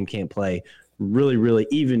this team can't play really, really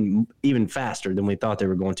even faster than we thought they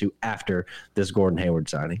were going to after this Gordon Hayward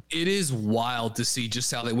signing. It is wild to see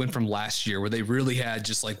just how they went from last year where they really had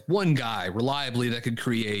just like one guy reliably that could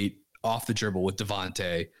create off the dribble with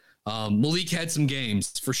Devontae. Malik had some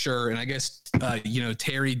games for sure. And I guess,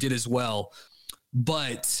 Terry did as well.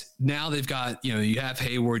 But now they've got, you have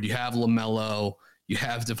Hayward, you have LaMelo, you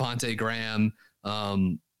have Devontae Graham.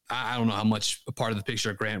 I don't know how much a part of the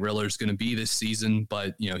picture Grant Riller is going to be this season,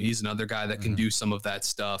 but he's another guy that can do some of that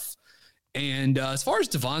stuff. And as far as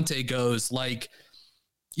Devontae goes, I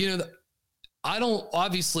don't,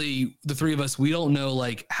 obviously the three of us, we don't know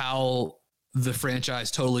like how the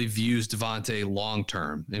franchise totally views Devontae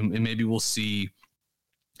long-term. And maybe we'll see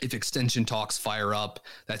if extension talks fire up.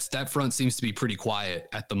 That front seems to be pretty quiet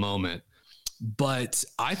at the moment, but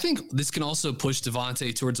I think this can also push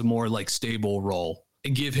Devontae towards a more like stable role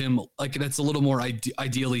and give him like that's a little more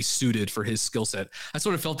ideally suited for his skill set. I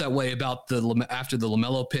sort of felt that way about after the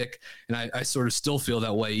LaMelo pick, and I sort of still feel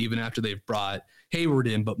that way even after they've brought Hayward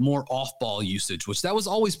in, but more off-ball usage, which that was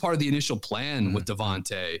always part of the initial plan with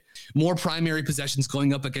Devontae. More primary possessions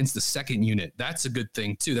going up against the second unit. That's a good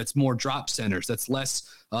thing too. That's more drop centers. That's less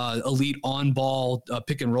elite on-ball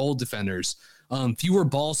pick and roll defenders. Fewer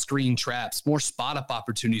ball screen traps, more spot-up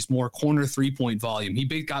opportunities, more corner three-point volume. He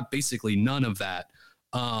got basically none of that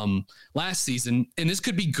last season, and this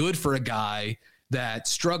could be good for a guy that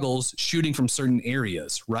struggles shooting from certain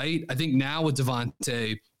areas, right? I think now with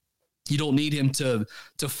Devontae, you don't need him to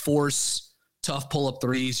force tough pull-up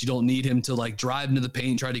threes. You don't need him to like drive into the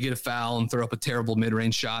paint, try to get a foul and throw up a terrible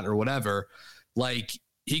mid-range shot or whatever. Like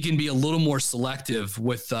he can be a little more selective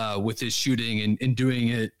with his shooting and doing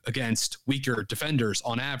it against weaker defenders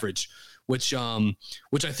on average, which I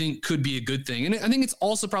think could be a good thing. And I think it's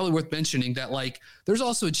also probably worth mentioning that like there's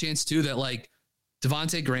also a chance too that like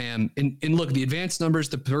Devontae Graham and look, the advanced numbers,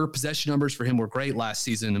 the per possession numbers for him were great last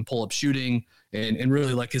season, and pull up shooting and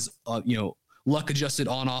really like his luck adjusted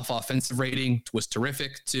on-off offensive rating was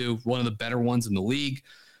terrific, to one of the better ones in the league.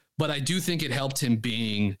 But I do think it helped him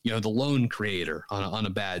being, the lone creator on a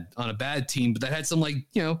bad team, but that had some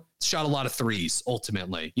shot a lot of threes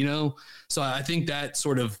ultimately, So I think that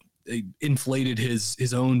sort of inflated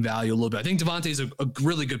his own value a little bit. I think Devontae's a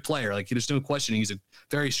really good player. Like there's no question he's a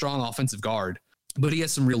very strong offensive guard, but he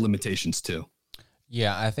has some real limitations too.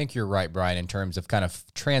 Yeah, I think you're right, Brian, in terms of kind of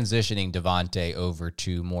transitioning Devontae over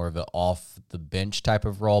to more of an off-the-bench type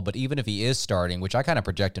of role. But even if he is starting, which I kind of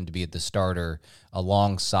project him to be the starter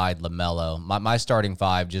alongside LaMelo, my starting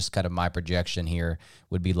five, just kind of my projection here,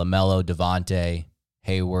 would be LaMelo, Devontae,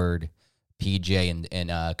 Hayward, PJ,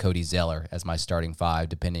 and Cody Zeller as my starting five,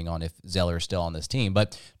 depending on if Zeller is still on this team.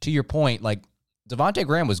 But to your point, like, Devontae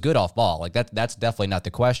Graham was good off ball. Like that's definitely not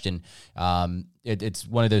the question. It's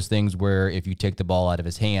one of those things where if you take the ball out of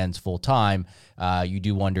his hands full time, you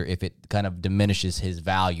do wonder if it kind of diminishes his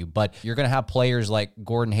value. But you're going to have players like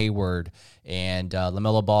Gordon Hayward and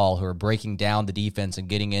LaMelo Ball who are breaking down the defense and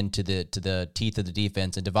getting into the teeth of the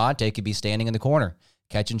defense. And Devontae could be standing in the corner,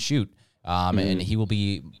 catch and shoot. And he will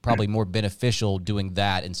be probably more beneficial doing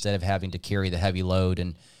that instead of having to carry the heavy load.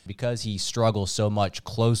 And because he struggles so much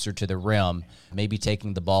closer to the rim, maybe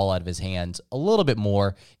taking the ball out of his hands a little bit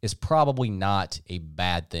more is probably not a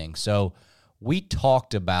bad thing. So we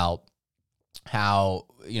talked about how,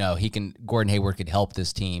 Gordon Hayward could help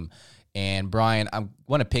this team. And Brian, I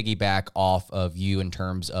want to piggyback off of you in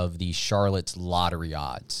terms of the Charlotte's lottery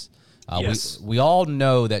odds. Yes. We all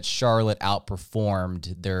know that Charlotte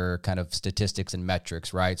outperformed their kind of statistics and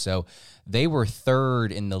metrics, right? So they were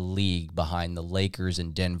third in the league behind the Lakers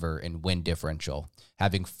and Denver in win differential,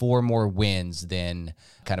 having 4 more wins than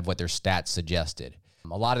kind of what their stats suggested.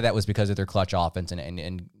 A lot of that was because of their clutch offense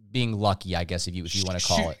and being lucky, I guess, if you want to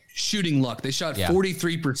call it. Shooting luck. They shot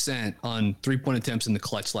 43% on 3-point attempts in the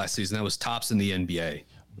clutch last season. That was tops in the NBA.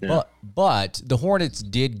 Yeah. But the Hornets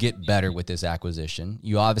did get better with this acquisition.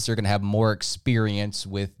 You obviously are going to have more experience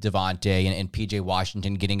with Devontae and PJ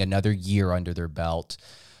Washington getting another year under their belt.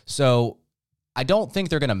 So I don't think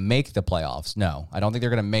they're going to make the playoffs. No, I don't think they're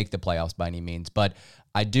going to make the playoffs by any means. But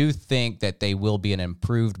I do think that they will be an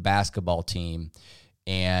improved basketball team.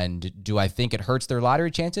 And do I think it hurts their lottery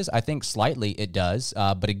chances? I think slightly it does.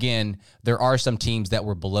 But again, there are some teams that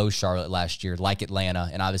were below Charlotte last year, like Atlanta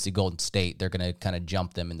and obviously Golden State. They're going to kind of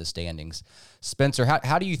jump them in the standings. Spencer,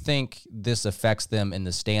 how do you think this affects them in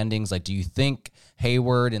the standings? Like, do you think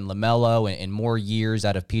Hayward and LaMelo and more years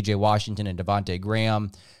out of PJ Washington and Devontae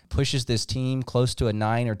Graham pushes this team close to a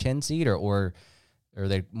 9 or 10 seed, or are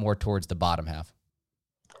they more towards the bottom half?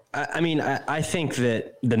 I mean, I think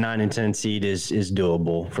that the 9 and 10 seed is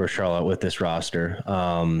doable for Charlotte with this roster.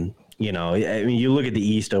 You look at the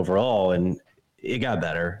East overall, and it got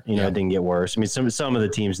better. It didn't get worse. I mean, some of the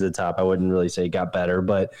teams at the top, I wouldn't really say got better,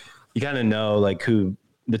 but you kind of know like who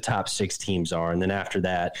the top 6 teams are, and then after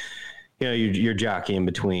that, you're jockeying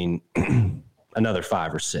between another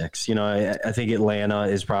 5 or 6. I think Atlanta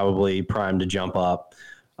is probably primed to jump up.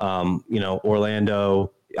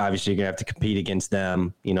 Orlando. Obviously, you're going to have to compete against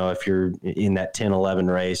them, if you're in that 10-11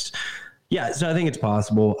 race. Yeah, so I think it's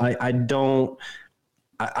possible. I don't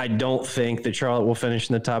think that Charlotte will finish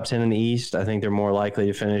in the top 10 in the East. I think they're more likely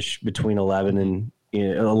to finish between 11 and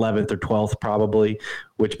 11th or 12th probably,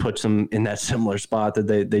 which puts them in that similar spot that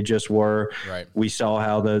they just were. Right. We saw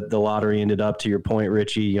how the lottery ended up, to your point,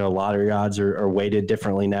 Richie. Lottery odds are weighted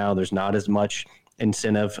differently now. There's not as much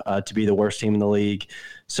incentive to be the worst team in the league.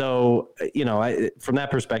 So, from that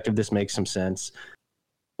perspective, this makes some sense.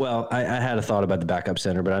 Well, I had a thought about the backup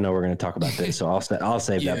center, but I know we're going to talk about this, so I'll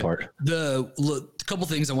save that part. The couple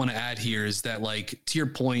things I want to add here is that, like, to your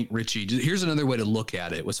point, Richie, here's another way to look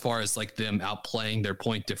at it as far as like them outplaying their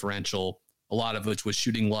point differential, a lot of which was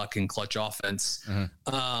shooting luck and clutch offense.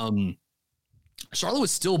 Mm-hmm. Charlotte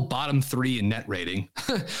was still bottom 3 in net rating.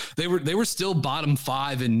 They were still bottom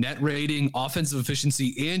 5 in net rating, offensive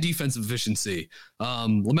efficiency, and defensive efficiency.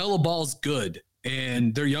 LaMelo Ball's good,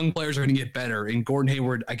 and their young players are going to get better. And Gordon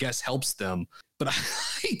Hayward, I guess, helps them. But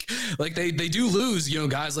like they do lose,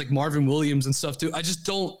 guys like Marvin Williams and stuff too. I just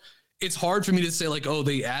don't. It's hard for me to say like, oh,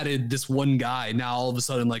 they added this one guy. Now all of a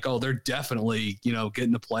sudden, like, oh, they're definitely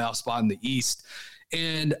getting the playoff spot in the East.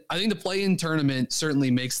 And I think the play-in tournament certainly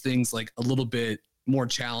makes things like a little bit more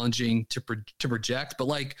challenging to project. But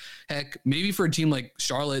like, heck, maybe for a team like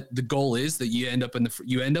Charlotte, the goal is that you end up in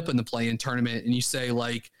the play-in tournament, and you say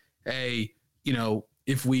like, hey,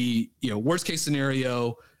 if we, worst case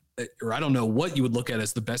scenario, or I don't know what you would look at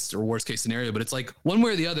as the best or worst case scenario, but it's like one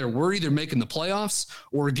way or the other, we're either making the playoffs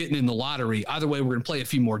or we're getting in the lottery. Either way, we're going to play a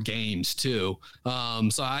few more games too.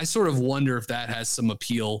 So I sort of wonder if that has some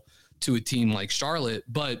appeal to a team like Charlotte.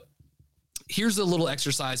 But here's a little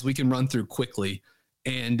exercise we can run through quickly.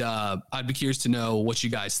 And I'd be curious to know what you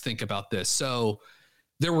guys think about this. So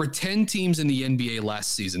there were 10 teams in the NBA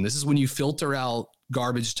last season. This is when you filter out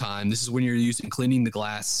garbage time. This is when you're using cleaning the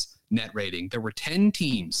glass net rating. There were 10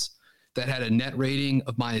 teams that had a net rating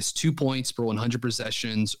of -2 points per 100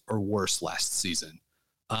 possessions or worse last season.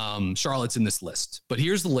 Charlotte's in this list, but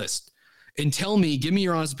here's the list. And give me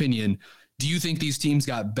your honest opinion. Do you think these teams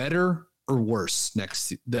got better or worse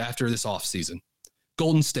after this offseason?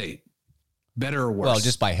 Golden State, better or worse? Well,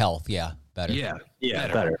 just by health, yeah, better. Yeah,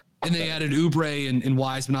 better. And they added Oubre and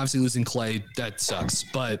Wiseman, obviously losing Clay. That sucks.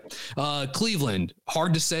 But Cleveland,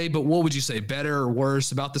 hard to say, but what would you say? Better or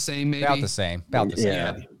worse? About the same, maybe? About the same.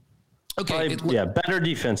 Yeah. Okay. Better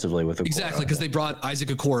defensively with Okoro. Exactly, because they brought Isaac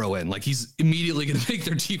Okoro in. Like, he's immediately going to make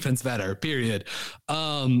their defense better, period.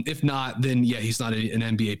 If not, then, he's not an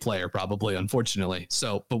NBA player, probably, unfortunately.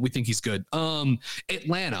 So, but we think he's good.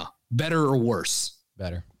 Atlanta, better or worse?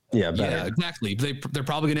 Better. Yeah, better. Yeah, exactly. They're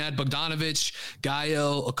probably going to add Bogdanovich,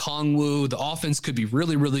 Gaio, Okongwu. The offense could be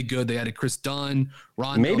really, really good. They added Chris Dunn,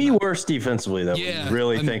 Rondo. Maybe worse defensively, though. Yeah,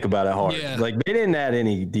 think about it hard. Yeah. Like, they didn't add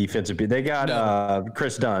any defensive. They got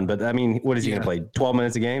Chris Dunn, but I mean, what is he going to play? 12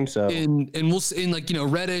 minutes a game? So and we'll see.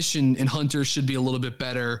 Reddish and Hunter should be a little bit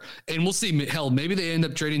better. And we'll see. Hell, maybe they end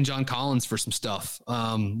up trading John Collins for some stuff.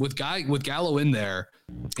 With Gallo in there.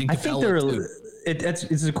 I think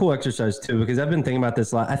it's a cool exercise too, because I've been thinking about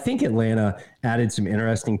this a lot. I think Atlanta added some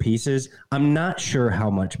interesting pieces. I'm not sure how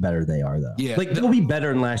much better they are, though. Yeah, they'll be better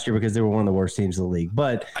than last year because they were one of the worst teams in the league.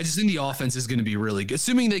 But I just think the offense is going to be really good,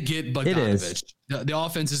 assuming they get Bogdanovich. The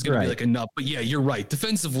offense is going to be like enough. But yeah, you're right.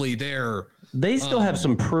 Defensively, they still have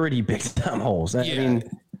some pretty big time holes. I mean,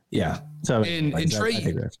 yeah. So and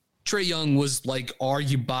Trae Young was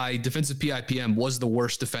argued by defensive PIPM was the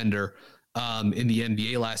worst defender in the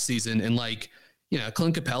NBA last season, and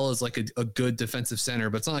Clint Capella is a good defensive center,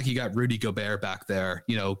 but it's not like you got Rudy Gobert back there,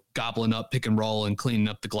 gobbling up pick and roll and cleaning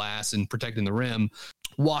up the glass and protecting the rim.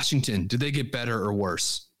 Washington, did they get better or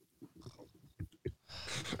worse?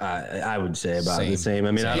 I would say about the same.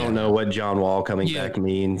 I mean, I don't know what John Wall coming back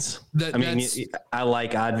means. I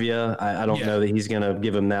like Advia. I don't know that he's going to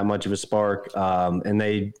give him that much of a spark. And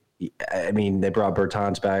they brought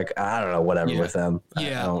Bertans back. I don't know, whatever with them.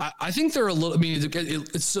 I think they're a little. I mean,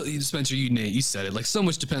 it's Spencer. You said it. So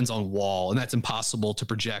much depends on Wall, and that's impossible to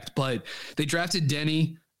project. But they drafted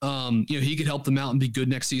Denny. He could help them out and be good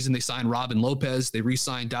next season. They signed Robin Lopez. They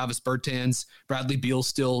re-signed Davis Bertans. Bradley Beal's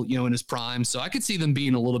still in his prime, so I could see them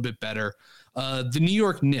being a little bit better. The New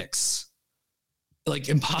York Knicks. They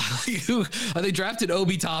drafted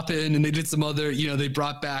Obi Toppin and they did some other, they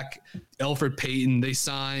brought back Elfrid Payton. They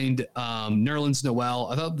signed Nerlens Noel.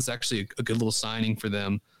 I thought it was actually a good little signing for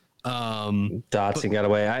them. Dotson got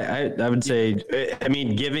away. I would say,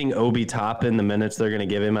 giving Obi Toppin the minutes they're going to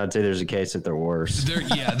give him, I'd say there's a case that they're worse. They're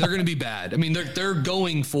going to be bad. I mean, they're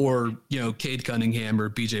going for, Cade Cunningham or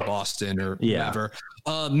BJ Boston or whatever.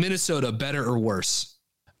 Minnesota, better or worse?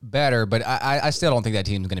 Better, but I still don't think that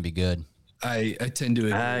team's going to be good. I tend to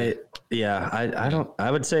agree.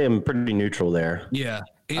 I would say I'm pretty neutral there. Yeah.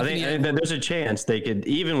 I think there's a chance they could,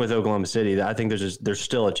 even with Oklahoma City, I think there's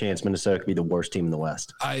still a chance Minnesota could be the worst team in the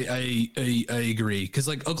West. I agree. Because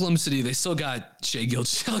Oklahoma City, they still got Shai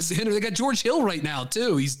Gilgeous-Alexander. They got George Hill right now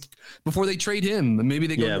too. He's before they trade him. Maybe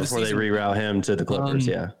they go before they reroute him to the Clippers.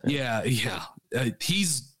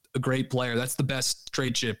 He's a great player. That's the best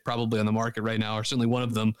trade chip probably on the market right now, or certainly one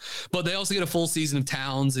of them. But they also get a full season of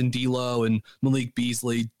Towns and D'Lo and Malik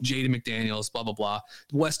Beasley, Jaden McDaniels, blah, blah, blah.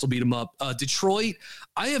 West will beat them up. Detroit,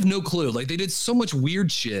 I have no clue. They did so much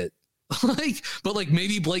weird shit. But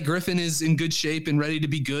maybe Blake Griffin is in good shape and ready to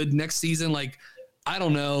be good next season. I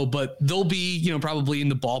don't know, but they'll be, probably in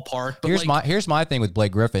the ballpark. But here's my thing with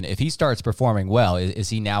Blake Griffin. If he starts performing well, is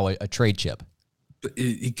he now a trade chip?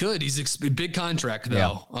 He could. He's a big contract,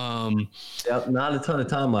 though. Not a ton of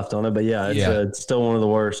time left on it, but it's still one of the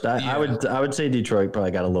worst. I would say Detroit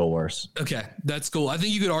probably got a little worse. Okay, that's cool. I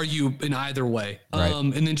think you could argue in either way. Right.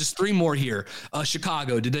 And then just three more here.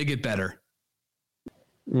 Chicago, did they get better?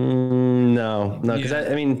 No,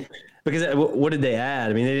 because because what did they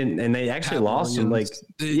add? They didn't, and they actually lost him.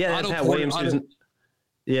 Pat Williams.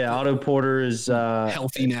 Yeah, Otto Porter is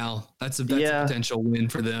healthy now. That's a potential win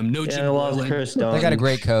for them. No, Jim Chris Dunn. They got a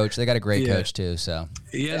great coach. They got a great coach too. So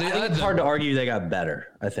I think it's hard to argue they got better.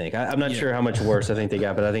 I think I'm not sure how much worse I think they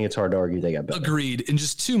got, but I think it's hard to argue they got better. Agreed. And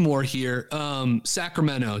just two more here.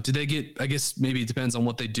 Sacramento. Did they get? I guess maybe it depends on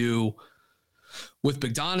what they do with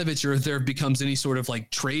Bogdanovich, or if there becomes any sort of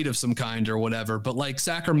like trade of some kind or whatever. But like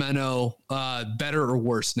Sacramento, better or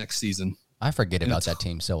worse next season? I forget about that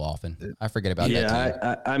team so often. I forget about that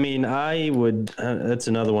team. I mean, I would. That's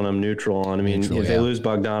another one I'm neutral on. I mean, if they lose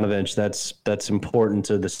Bogdanovich, that's important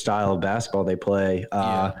to the style of basketball they play.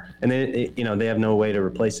 And they have no way to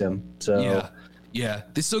replace him. So yeah,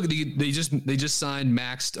 they just signed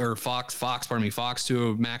Fox to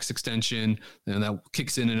a max extension, and that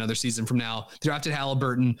kicks in another season from now. Drafted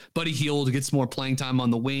Halliburton, Buddy Hield gets more playing time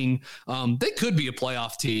on the wing. They could be a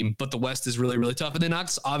playoff team, but the West is really, really tough. And then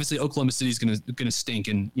obviously Oklahoma City is gonna stink,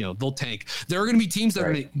 and they'll tank. There are gonna be teams that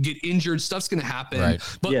are gonna get injured. Stuff's gonna happen. Right.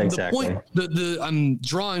 But the point, I'm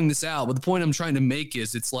drawing this out, but the point I'm trying to make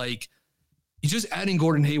is it's like just adding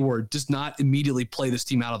Gordon Hayward does not immediately play this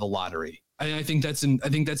team out of the lottery. I think that's an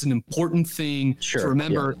important thing to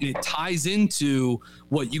remember. Yeah. It ties into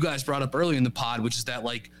what you guys brought up earlier in the pod, which is that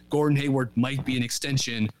like Gordon Hayward might be an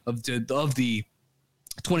extension of the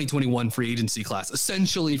 2021 free agency class,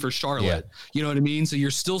 essentially for Charlotte. Yeah. You know what I mean? So you're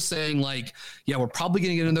still saying like, yeah, we're probably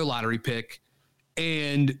going to get another lottery pick.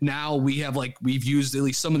 And now we've used at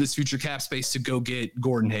least some of this future cap space to go get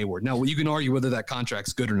Gordon Hayward. Now you can argue whether that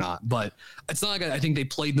contract's good or not, but it's not like I think they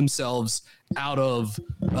played themselves out of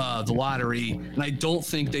the lottery. And I don't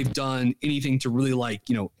think they've done anything to really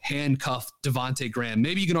handcuff Devontae Graham.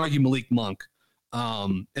 Maybe you can argue Malik Monk.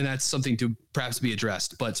 And that's something to perhaps be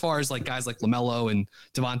addressed. But as far as like guys like LaMelo and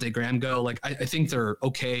Devontae Graham go, like I think they're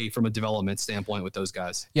okay from a development standpoint with those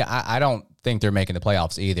guys. Yeah, I don't think they're making the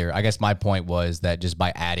playoffs either. I guess my point was that just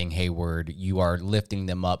by adding Hayward, you are lifting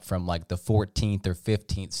them up from like the 14th or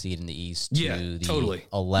 15th seed in the East to the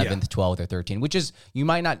 11th, 12th, or 13th, which is you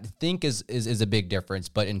might not think is a big difference,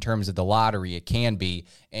 but in terms of the lottery, it can be.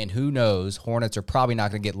 And who knows, Hornets are probably not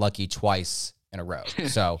going to get lucky twice in a row.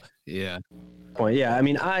 So yeah. Point. Yeah, I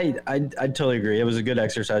mean, I totally agree. It was a good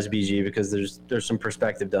exercise, BG, because there's some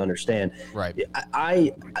perspective to understand. Right.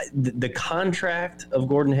 The contract of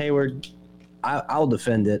Gordon Hayward, I'll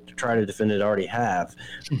defend it. Try to defend it. Already have.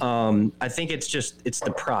 I think it's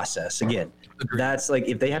the process. Again, that's like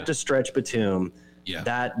if they have to stretch Batum,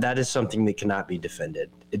 that is something that cannot be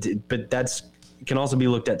defended. But it can also be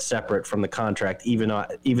looked at separate from the contract, even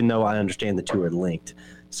though I understand the two are linked.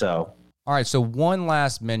 So. All right, so one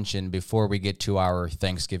last mention before we get to our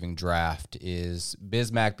Thanksgiving draft is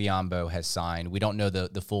Bismack Biyombo has signed. We don't know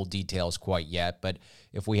the full details quite yet, but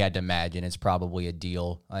if we had to imagine, it's probably a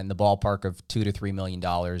deal in the ballpark of $2 to $3 million.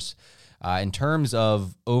 In terms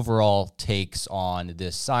of overall takes on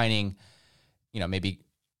this signing, maybe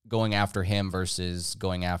going after him versus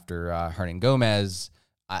going after Hernangomez,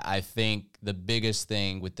 I think the biggest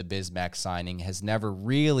thing with the Bismack signing has never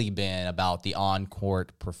really been about the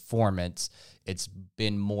on-court performance. It's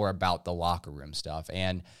been more about the locker room stuff.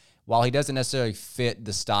 And while he doesn't necessarily fit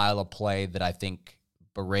the style of play that I think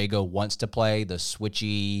Borrego wants to play, the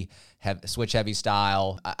switch-heavy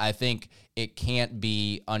style, I think it can't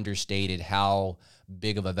be understated how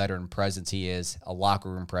big of a veteran presence he is, a locker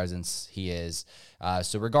room presence he is.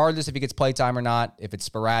 So regardless if he gets playtime or not, if it's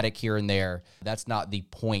sporadic here and there, that's not the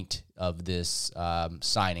point of this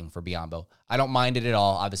signing for Biyombo. I don't mind it at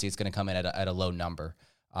all. Obviously, it's going to come in at a low number.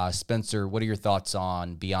 Spencer, what are your thoughts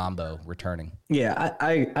on Biyombo returning? Yeah,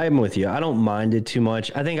 I'm with you. I don't mind it too much.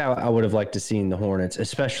 I think I would have liked to see the Hornets,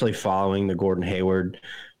 especially following the Gordon Hayward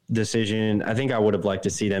decision. I think I would have liked to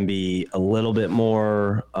see them be a little bit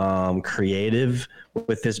more creative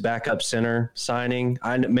with this backup center signing.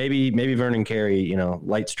 Maybe Vernon Carey,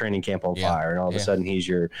 lights training camp on fire, and all of a sudden he's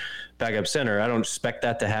your backup center. I don't expect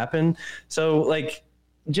that to happen. So like,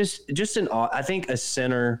 I think a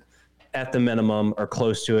center at the minimum or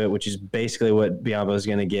close to it, which is basically what Biyombo is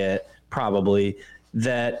going to get, probably,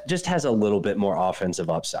 that just has a little bit more offensive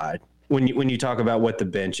upside. When you talk about what the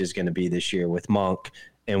bench is going to be this year with Monk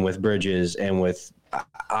and with Bridges and with,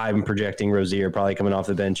 I'm projecting Rozier probably coming off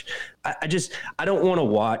the bench. I don't want to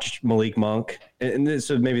watch Malik Monk.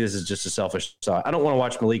 So maybe this is just a selfish thought. I don't want to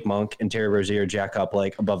watch Malik Monk and Terry Rozier jack up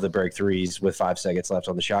like above the break threes with 5 seconds left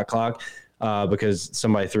on the shot clock because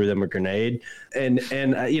somebody threw them a grenade. And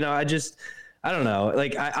I don't know.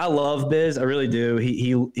 Like I love Biz. I really do.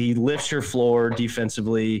 He lifts your floor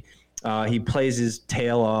defensively. He plays his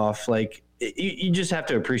tail off. Like you just have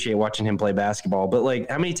to appreciate watching him play basketball. But like,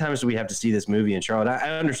 how many times do we have to see this movie in Charlotte?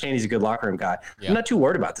 I understand he's a good locker room guy. Yeah. I'm not too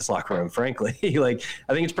worried about this locker room, frankly. Like,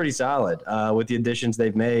 I think it's pretty solid with the additions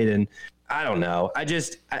they've made. And I don't know. I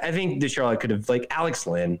think the Charlotte could have, like, Alex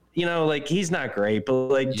Len, like, he's not great, but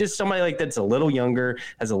like just somebody like that's a little younger,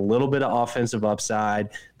 has a little bit of offensive upside.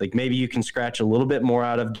 Like, maybe you can scratch a little bit more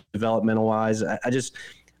out of developmental wise.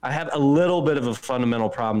 I have a little bit of a fundamental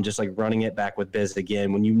problem just like running it back with Biz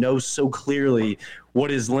again, when you know so clearly what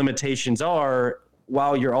his limitations are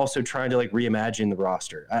while you're also trying to like reimagine the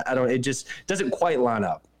roster. It just doesn't quite line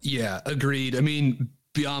up. Yeah, agreed. I mean,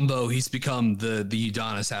 Biyombo, he's become the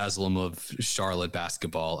Udonis Haslem of Charlotte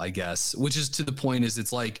basketball, I guess, which is to the point is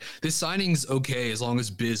it's like this signing's okay as long as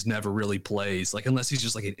Biz never really plays, like unless he's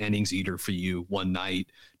just like an innings eater for you one night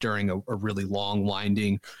during a really long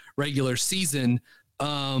winding regular season.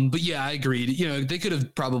 But yeah, I agreed. They could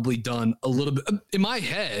have probably done a little bit. In my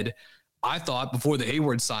head, I thought before the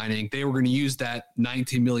Hayward signing, they were going to use that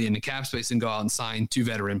 $19 million in cap space and go out and sign 2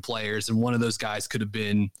 veteran players. And one of those guys could have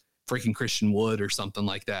been freaking Christian Wood or something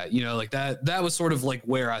like that. Like that was sort of like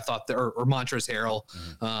where I thought or Montrezl Harrell.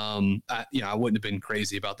 I wouldn't have been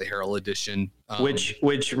crazy about the Harrell edition. Which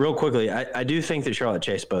real quickly, I do think that Charlotte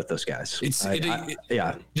chased both those guys.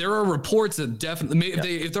 Yeah. There are reports that definitely,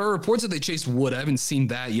 if there are reports that they chased Wood, I haven't seen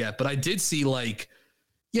that yet, but I did see like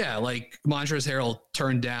Montrezl Harrell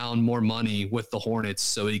turned down more money with the Hornets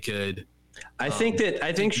so he could. I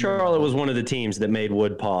think Charlotte was one of the teams that made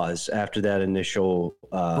Wood pause after that initial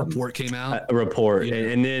report came out.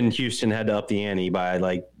 And then Houston had to up the ante by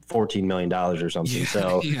like $14 million or something.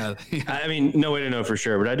 I mean, no way to know for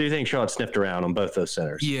sure, but I do think Charlotte sniffed around on both those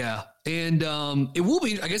centers. Yeah, and it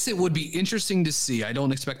would be interesting to see. I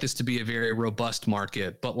don't expect this to be a very robust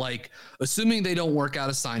market, but like assuming they don't work out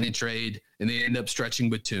a sign and trade and they end up stretching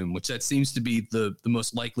Batum, which that seems to be the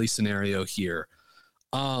most likely scenario here.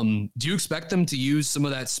 Do you expect them to use some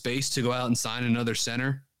of that space to go out and sign another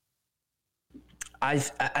center? I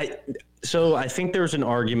think there's an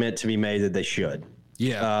argument to be made that they should.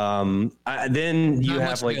 Yeah. Then you not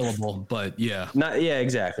have much available, but yeah.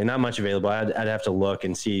 Exactly. Not much available. I'd have to look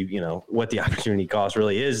and see, what the opportunity cost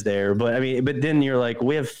really is there. But I mean, but then you're like,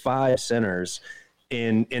 we have 5 centers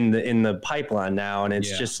in the pipeline now, and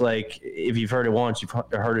it's just like, if you've heard it once, you've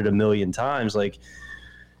heard it a million times. Like,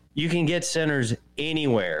 you can get centers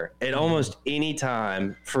anywhere at almost any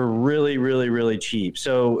time for really, really, really cheap.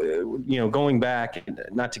 So, going back,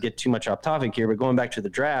 not to get too much off topic here, but going back to the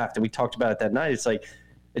draft, and we talked about it that night, it's like,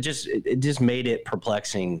 it just made it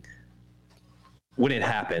perplexing when it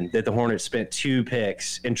happened that the Hornets spent 2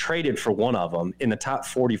 picks and traded for one of them in the top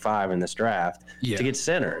 45 in this draft to get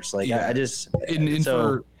centers. Like,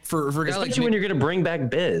 for especially when you're going to bring back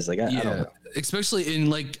Biz, like I don't know. Especially in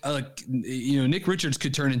Nick Richards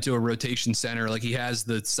could turn into a rotation center. Like, he has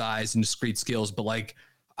the size and discrete skills, but like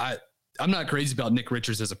I'm not crazy about Nick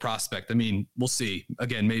Richards as a prospect. I mean, we'll see.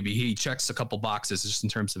 Again, maybe he checks a couple boxes just in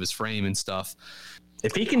terms of his frame and stuff.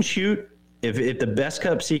 If he can shoot, if the best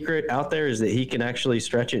kept secret out there is that he can actually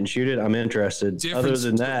stretch it and shoot it, I'm interested. Other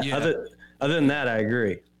than that, I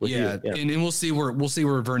agree. Yeah. And we'll see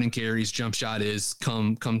where Vernon Carey's jump shot is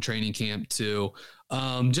come training camp too.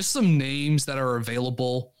 Just some names that are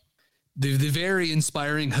available. The very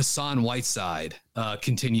inspiring Hassan Whiteside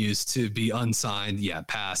continues to be unsigned. Yeah,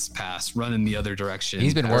 pass, running the other direction.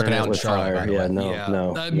 He's been working out in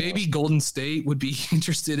Charlotte. Maybe Golden State would be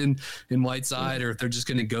interested in Whiteside, or if they're just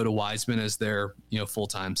going to go to Wiseman as their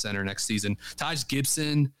full-time center next season. Taj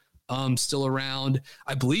Gibson. Still around.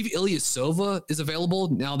 I believe Ilyasova is available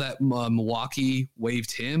now that Milwaukee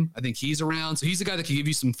waived him. I think he's around. So he's a guy that can give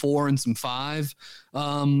you some 4 and some 5,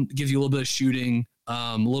 give you a little bit of shooting,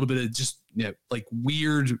 a little bit of just like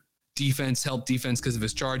weird help defense because of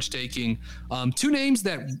his charge taking. 2 names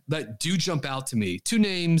that do jump out to me. 2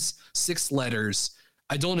 names, 6 letters.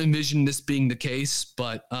 I don't envision this being the case,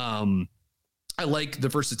 but I like the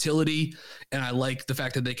versatility, and I like the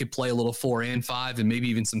fact that they could play a little 4 and 5 and maybe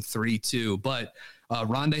even some 3 too. But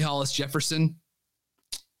Rondae Hollis-Jefferson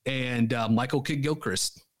and Michael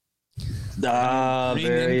Kidd-Gilchrist.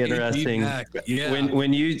 Very interesting. Yeah.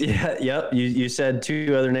 When you said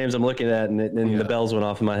 2 other names I'm looking at, and the bells went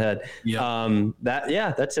off in my head.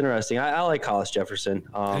 That's interesting. I like Hollis-Jefferson.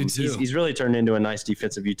 He's really turned into a nice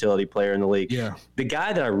defensive utility player in the league. Yeah. The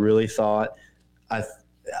guy that I really thought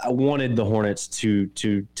I wanted the Hornets to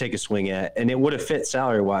take a swing at, and it would have fit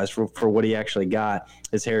salary-wise for what he actually got,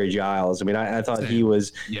 is Harry Giles. I mean, I thought he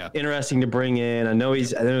was interesting to bring in. I know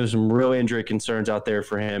there's some real injury concerns out there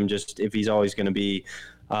for him, just if he's always going to be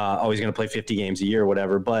play 50 games a year or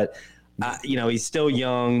whatever. But he's still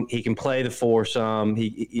young. He can play the 4 some.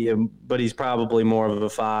 But he's probably more of a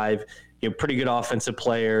 5. Pretty good offensive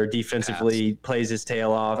player. Defensively, plays his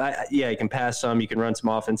tail off. He can pass some. You can run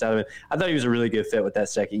some offense out of it. I thought he was a really good fit with that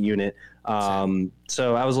second unit.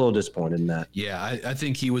 So I was a little disappointed in that. Yeah, I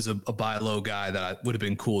think he was a buy low guy that would have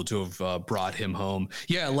been cool to have brought him home.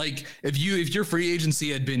 Yeah, like if your free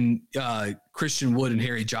agency had been Christian Wood and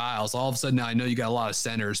Harry Giles, all of a sudden now I know you got a lot of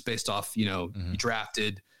centers based off, you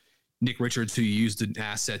drafted Nick Richards, who you used an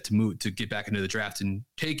asset to get back into the draft and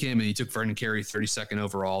take him, and he took Vernon Carey 32nd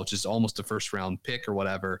overall, which is almost a first round pick or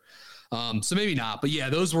whatever. So maybe not, but yeah,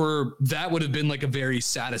 that would have been like a very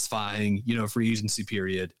satisfying, free agency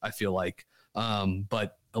period, I feel like.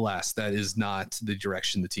 But alas, that is not the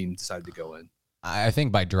direction the team decided to go in. I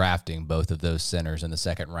think by drafting both of those centers in the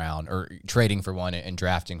second round, or trading for one and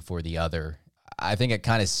drafting for the other, I think it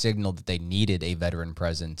kind of signaled that they needed a veteran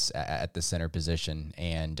presence at the center position,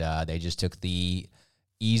 and they just took the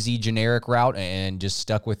easy generic route and just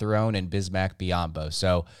stuck with their own and Bismack Biyombo.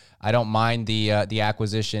 So I don't mind the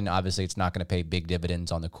acquisition. Obviously, it's not going to pay big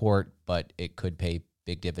dividends on the court, but it could pay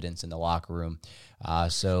big dividends in the locker room.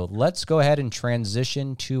 So let's go ahead and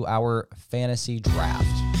transition to our fantasy draft.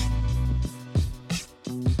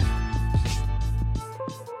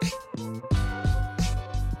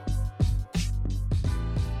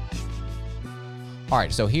 All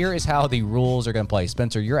right, so here is how the rules are going to play.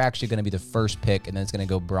 Spencer, you're actually going to be the first pick, and then it's going to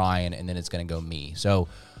go Brian, and then it's going to go me. So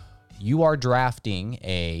you are drafting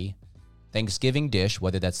a Thanksgiving dish,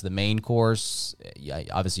 whether that's the main course.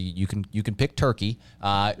 Obviously, you can pick turkey,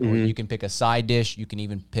 or you can pick a side dish. You can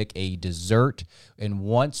even pick a dessert. And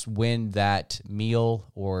when that meal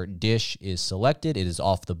or dish is selected, it is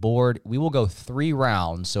off the board. We will go 3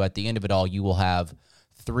 rounds. So at the end of it all, you will have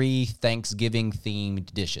 3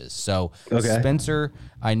 Thanksgiving-themed dishes. So, Spencer,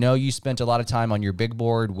 I know you spent a lot of time on your big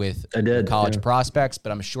board with college prospects,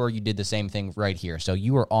 but I'm sure you did the same thing right here. So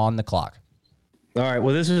you are on the clock. All right.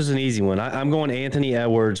 Well, this is an easy one. I'm going Anthony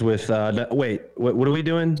Edwards with. Wait, what are we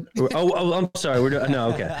doing? Oh, I'm sorry.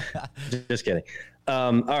 Okay. Just kidding.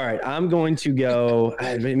 All right. I'm going to go.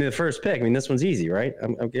 The first pick. This one's easy, right?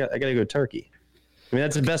 I got to go turkey.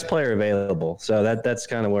 That's the best player available. So that's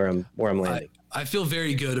kind of where I'm landing. I feel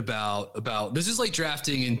very good about this. Is like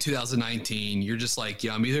drafting in 2019. You're just like,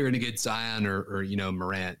 I'm either going to get Zion or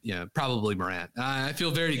Morant. Probably Morant. I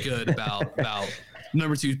feel very good about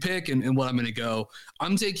number 2 pick and what I'm going to go.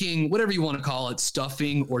 I'm taking whatever you want to call it,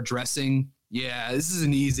 stuffing or dressing. Yeah, this is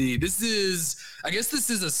an easy. I guess this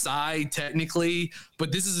is a side technically,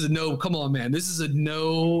 but this is come on, man. This is a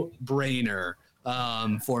no-brainer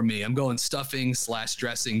for me. I'm going stuffing /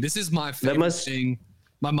 dressing. This is my favorite thing.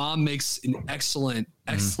 My mom makes an excellent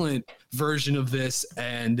version of this,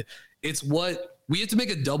 and it's what we have to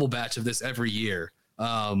make a double batch of this every year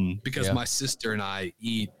because my sister and I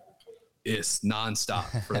eat is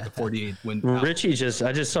nonstop for the 48 win.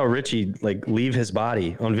 I just saw Richie leave his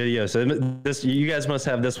body on video. So you guys must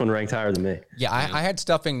have this one ranked higher than me. Yeah, I had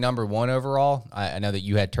stuffing number 1 overall. I know that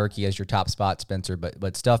you had turkey as your top spot, Spencer,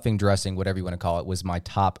 but stuffing, dressing, whatever you want to call it, was my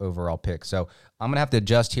top overall pick. So I'm going to have to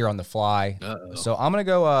adjust here on the fly. Uh-oh. So I'm going to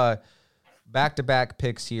go back-to-back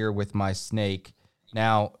picks here with my snake.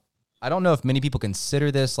 Now, I don't know if many people consider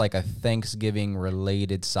this like a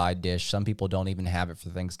Thanksgiving-related side dish. Some people don't even have it for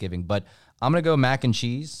Thanksgiving. But I'm going to go mac and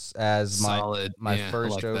cheese as my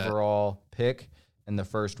first overall pick in the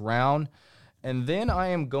first round. And then I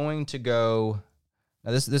am going to go –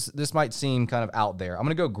 now this might seem kind of out there. I'm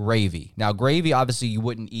going to go gravy. Now, gravy, obviously, you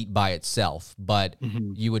wouldn't eat by itself, but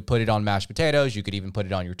you would put it on mashed potatoes. You could even put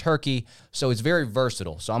it on your turkey. So it's very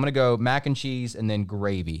versatile. So I'm going to go mac and cheese and then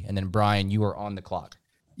gravy. And then, Brian, you are on the clock.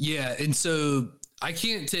 Yeah, and so I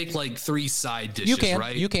can't take 3 side dishes,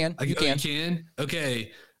 right? You can. You can?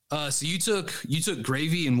 Okay. So you took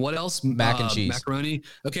gravy and what else? Mac and cheese. Macaroni.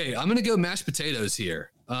 Okay, I'm going to go mashed potatoes here.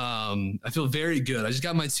 I feel very good. I just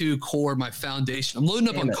got my 2 core, my foundation. I'm loading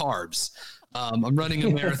up on carbs. I'm running a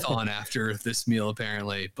marathon after this meal,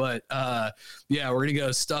 apparently. But, we're going to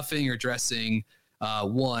go stuffing or dressing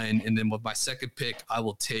 1. And then with my second pick, I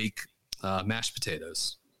will take mashed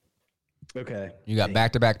potatoes. Okay. You got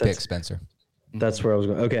back-to-back picks, Spencer. That's where I was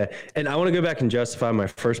going. Okay. And I want to go back and justify my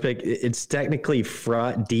first pick. It's technically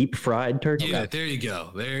deep fried turkey. Yeah, there you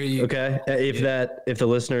go. Okay. If the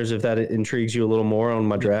listeners, if that intrigues you a little more on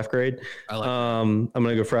my draft grade, I like I'm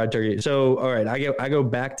going to go fried turkey. So, all right, I go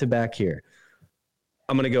back to back here.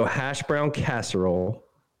 I'm going to go hash brown casserole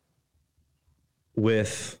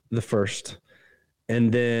with the first, and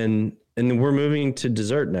then we're moving to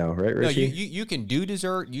dessert now, right, Richie? No, you can do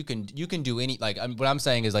dessert. You can do any, what I'm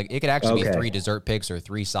saying is it could actually be 3 dessert picks or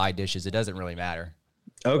 3 side dishes. It doesn't really matter.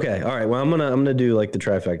 Okay. All right. Well, I'm gonna do like the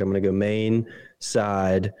trifecta. I'm gonna go main,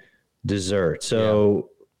 side, dessert. So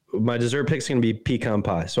my dessert pick's gonna be pecan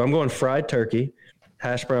pie. So I'm going fried turkey,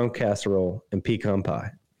 hash brown casserole, and pecan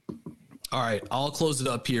pie. All right. I'll close it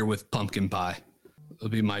up here with pumpkin pie. It'll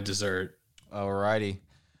be my dessert. All righty.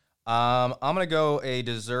 I'm gonna go a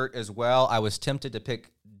dessert as well. I was tempted to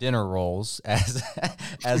pick dinner rolls as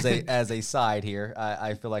a side here.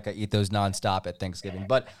 I feel like I eat those nonstop at Thanksgiving,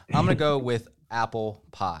 but I'm gonna go with apple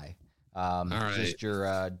pie. All right. Just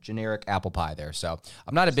your generic apple pie there. So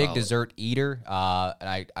I'm not a big dessert eater,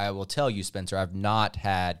 and I will tell you, Spencer, I've not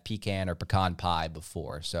had pecan or pecan pie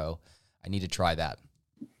before, so I need to try that.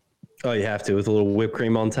 Oh, you have to, with a little whipped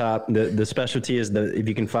cream on top. The specialty is if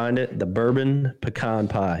you can find it, the bourbon pecan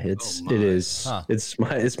pie. It's my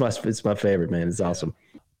favorite, man. It's awesome.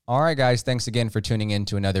 All right, guys. Thanks again for tuning in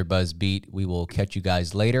to another Buzz Beat. We will catch you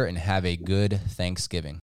guys later, and have a good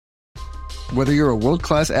Thanksgiving. Whether you're a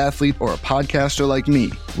world-class athlete or a podcaster like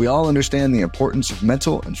me, we all understand the importance of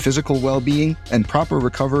mental and physical well-being and proper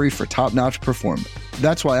recovery for top-notch performance.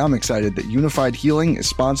 That's why I'm excited that Unified Healing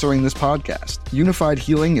is sponsoring this podcast. Unified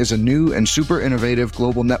Healing is a new and super innovative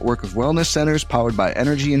global network of wellness centers powered by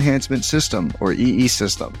Energy Enhancement System, or EE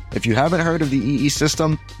System. If you haven't heard of the EE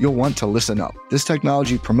System, you'll want to listen up. This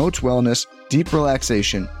technology promotes wellness, deep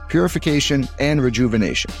relaxation, purification, and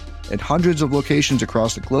rejuvenation. At hundreds of locations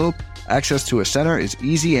across the globe, access to a center is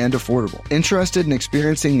easy and affordable. Interested in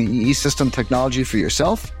experiencing the EE System technology for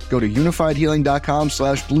yourself? Go to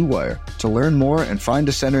unifiedhealing.com/bluewire to learn more and find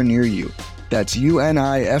a center near you. That's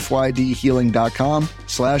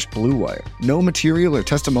unifydhealing.com/bluewire. No material or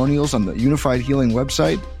testimonials on the Unified Healing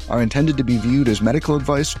website are intended to be viewed as medical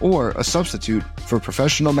advice or a substitute for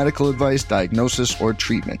professional medical advice, diagnosis, or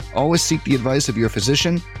treatment. Always seek the advice of your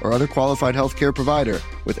physician or other qualified healthcare provider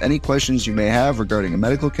with any questions you may have regarding a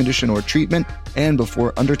medical condition or treatment, and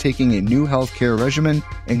before undertaking a new healthcare regimen,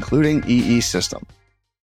 including EE System.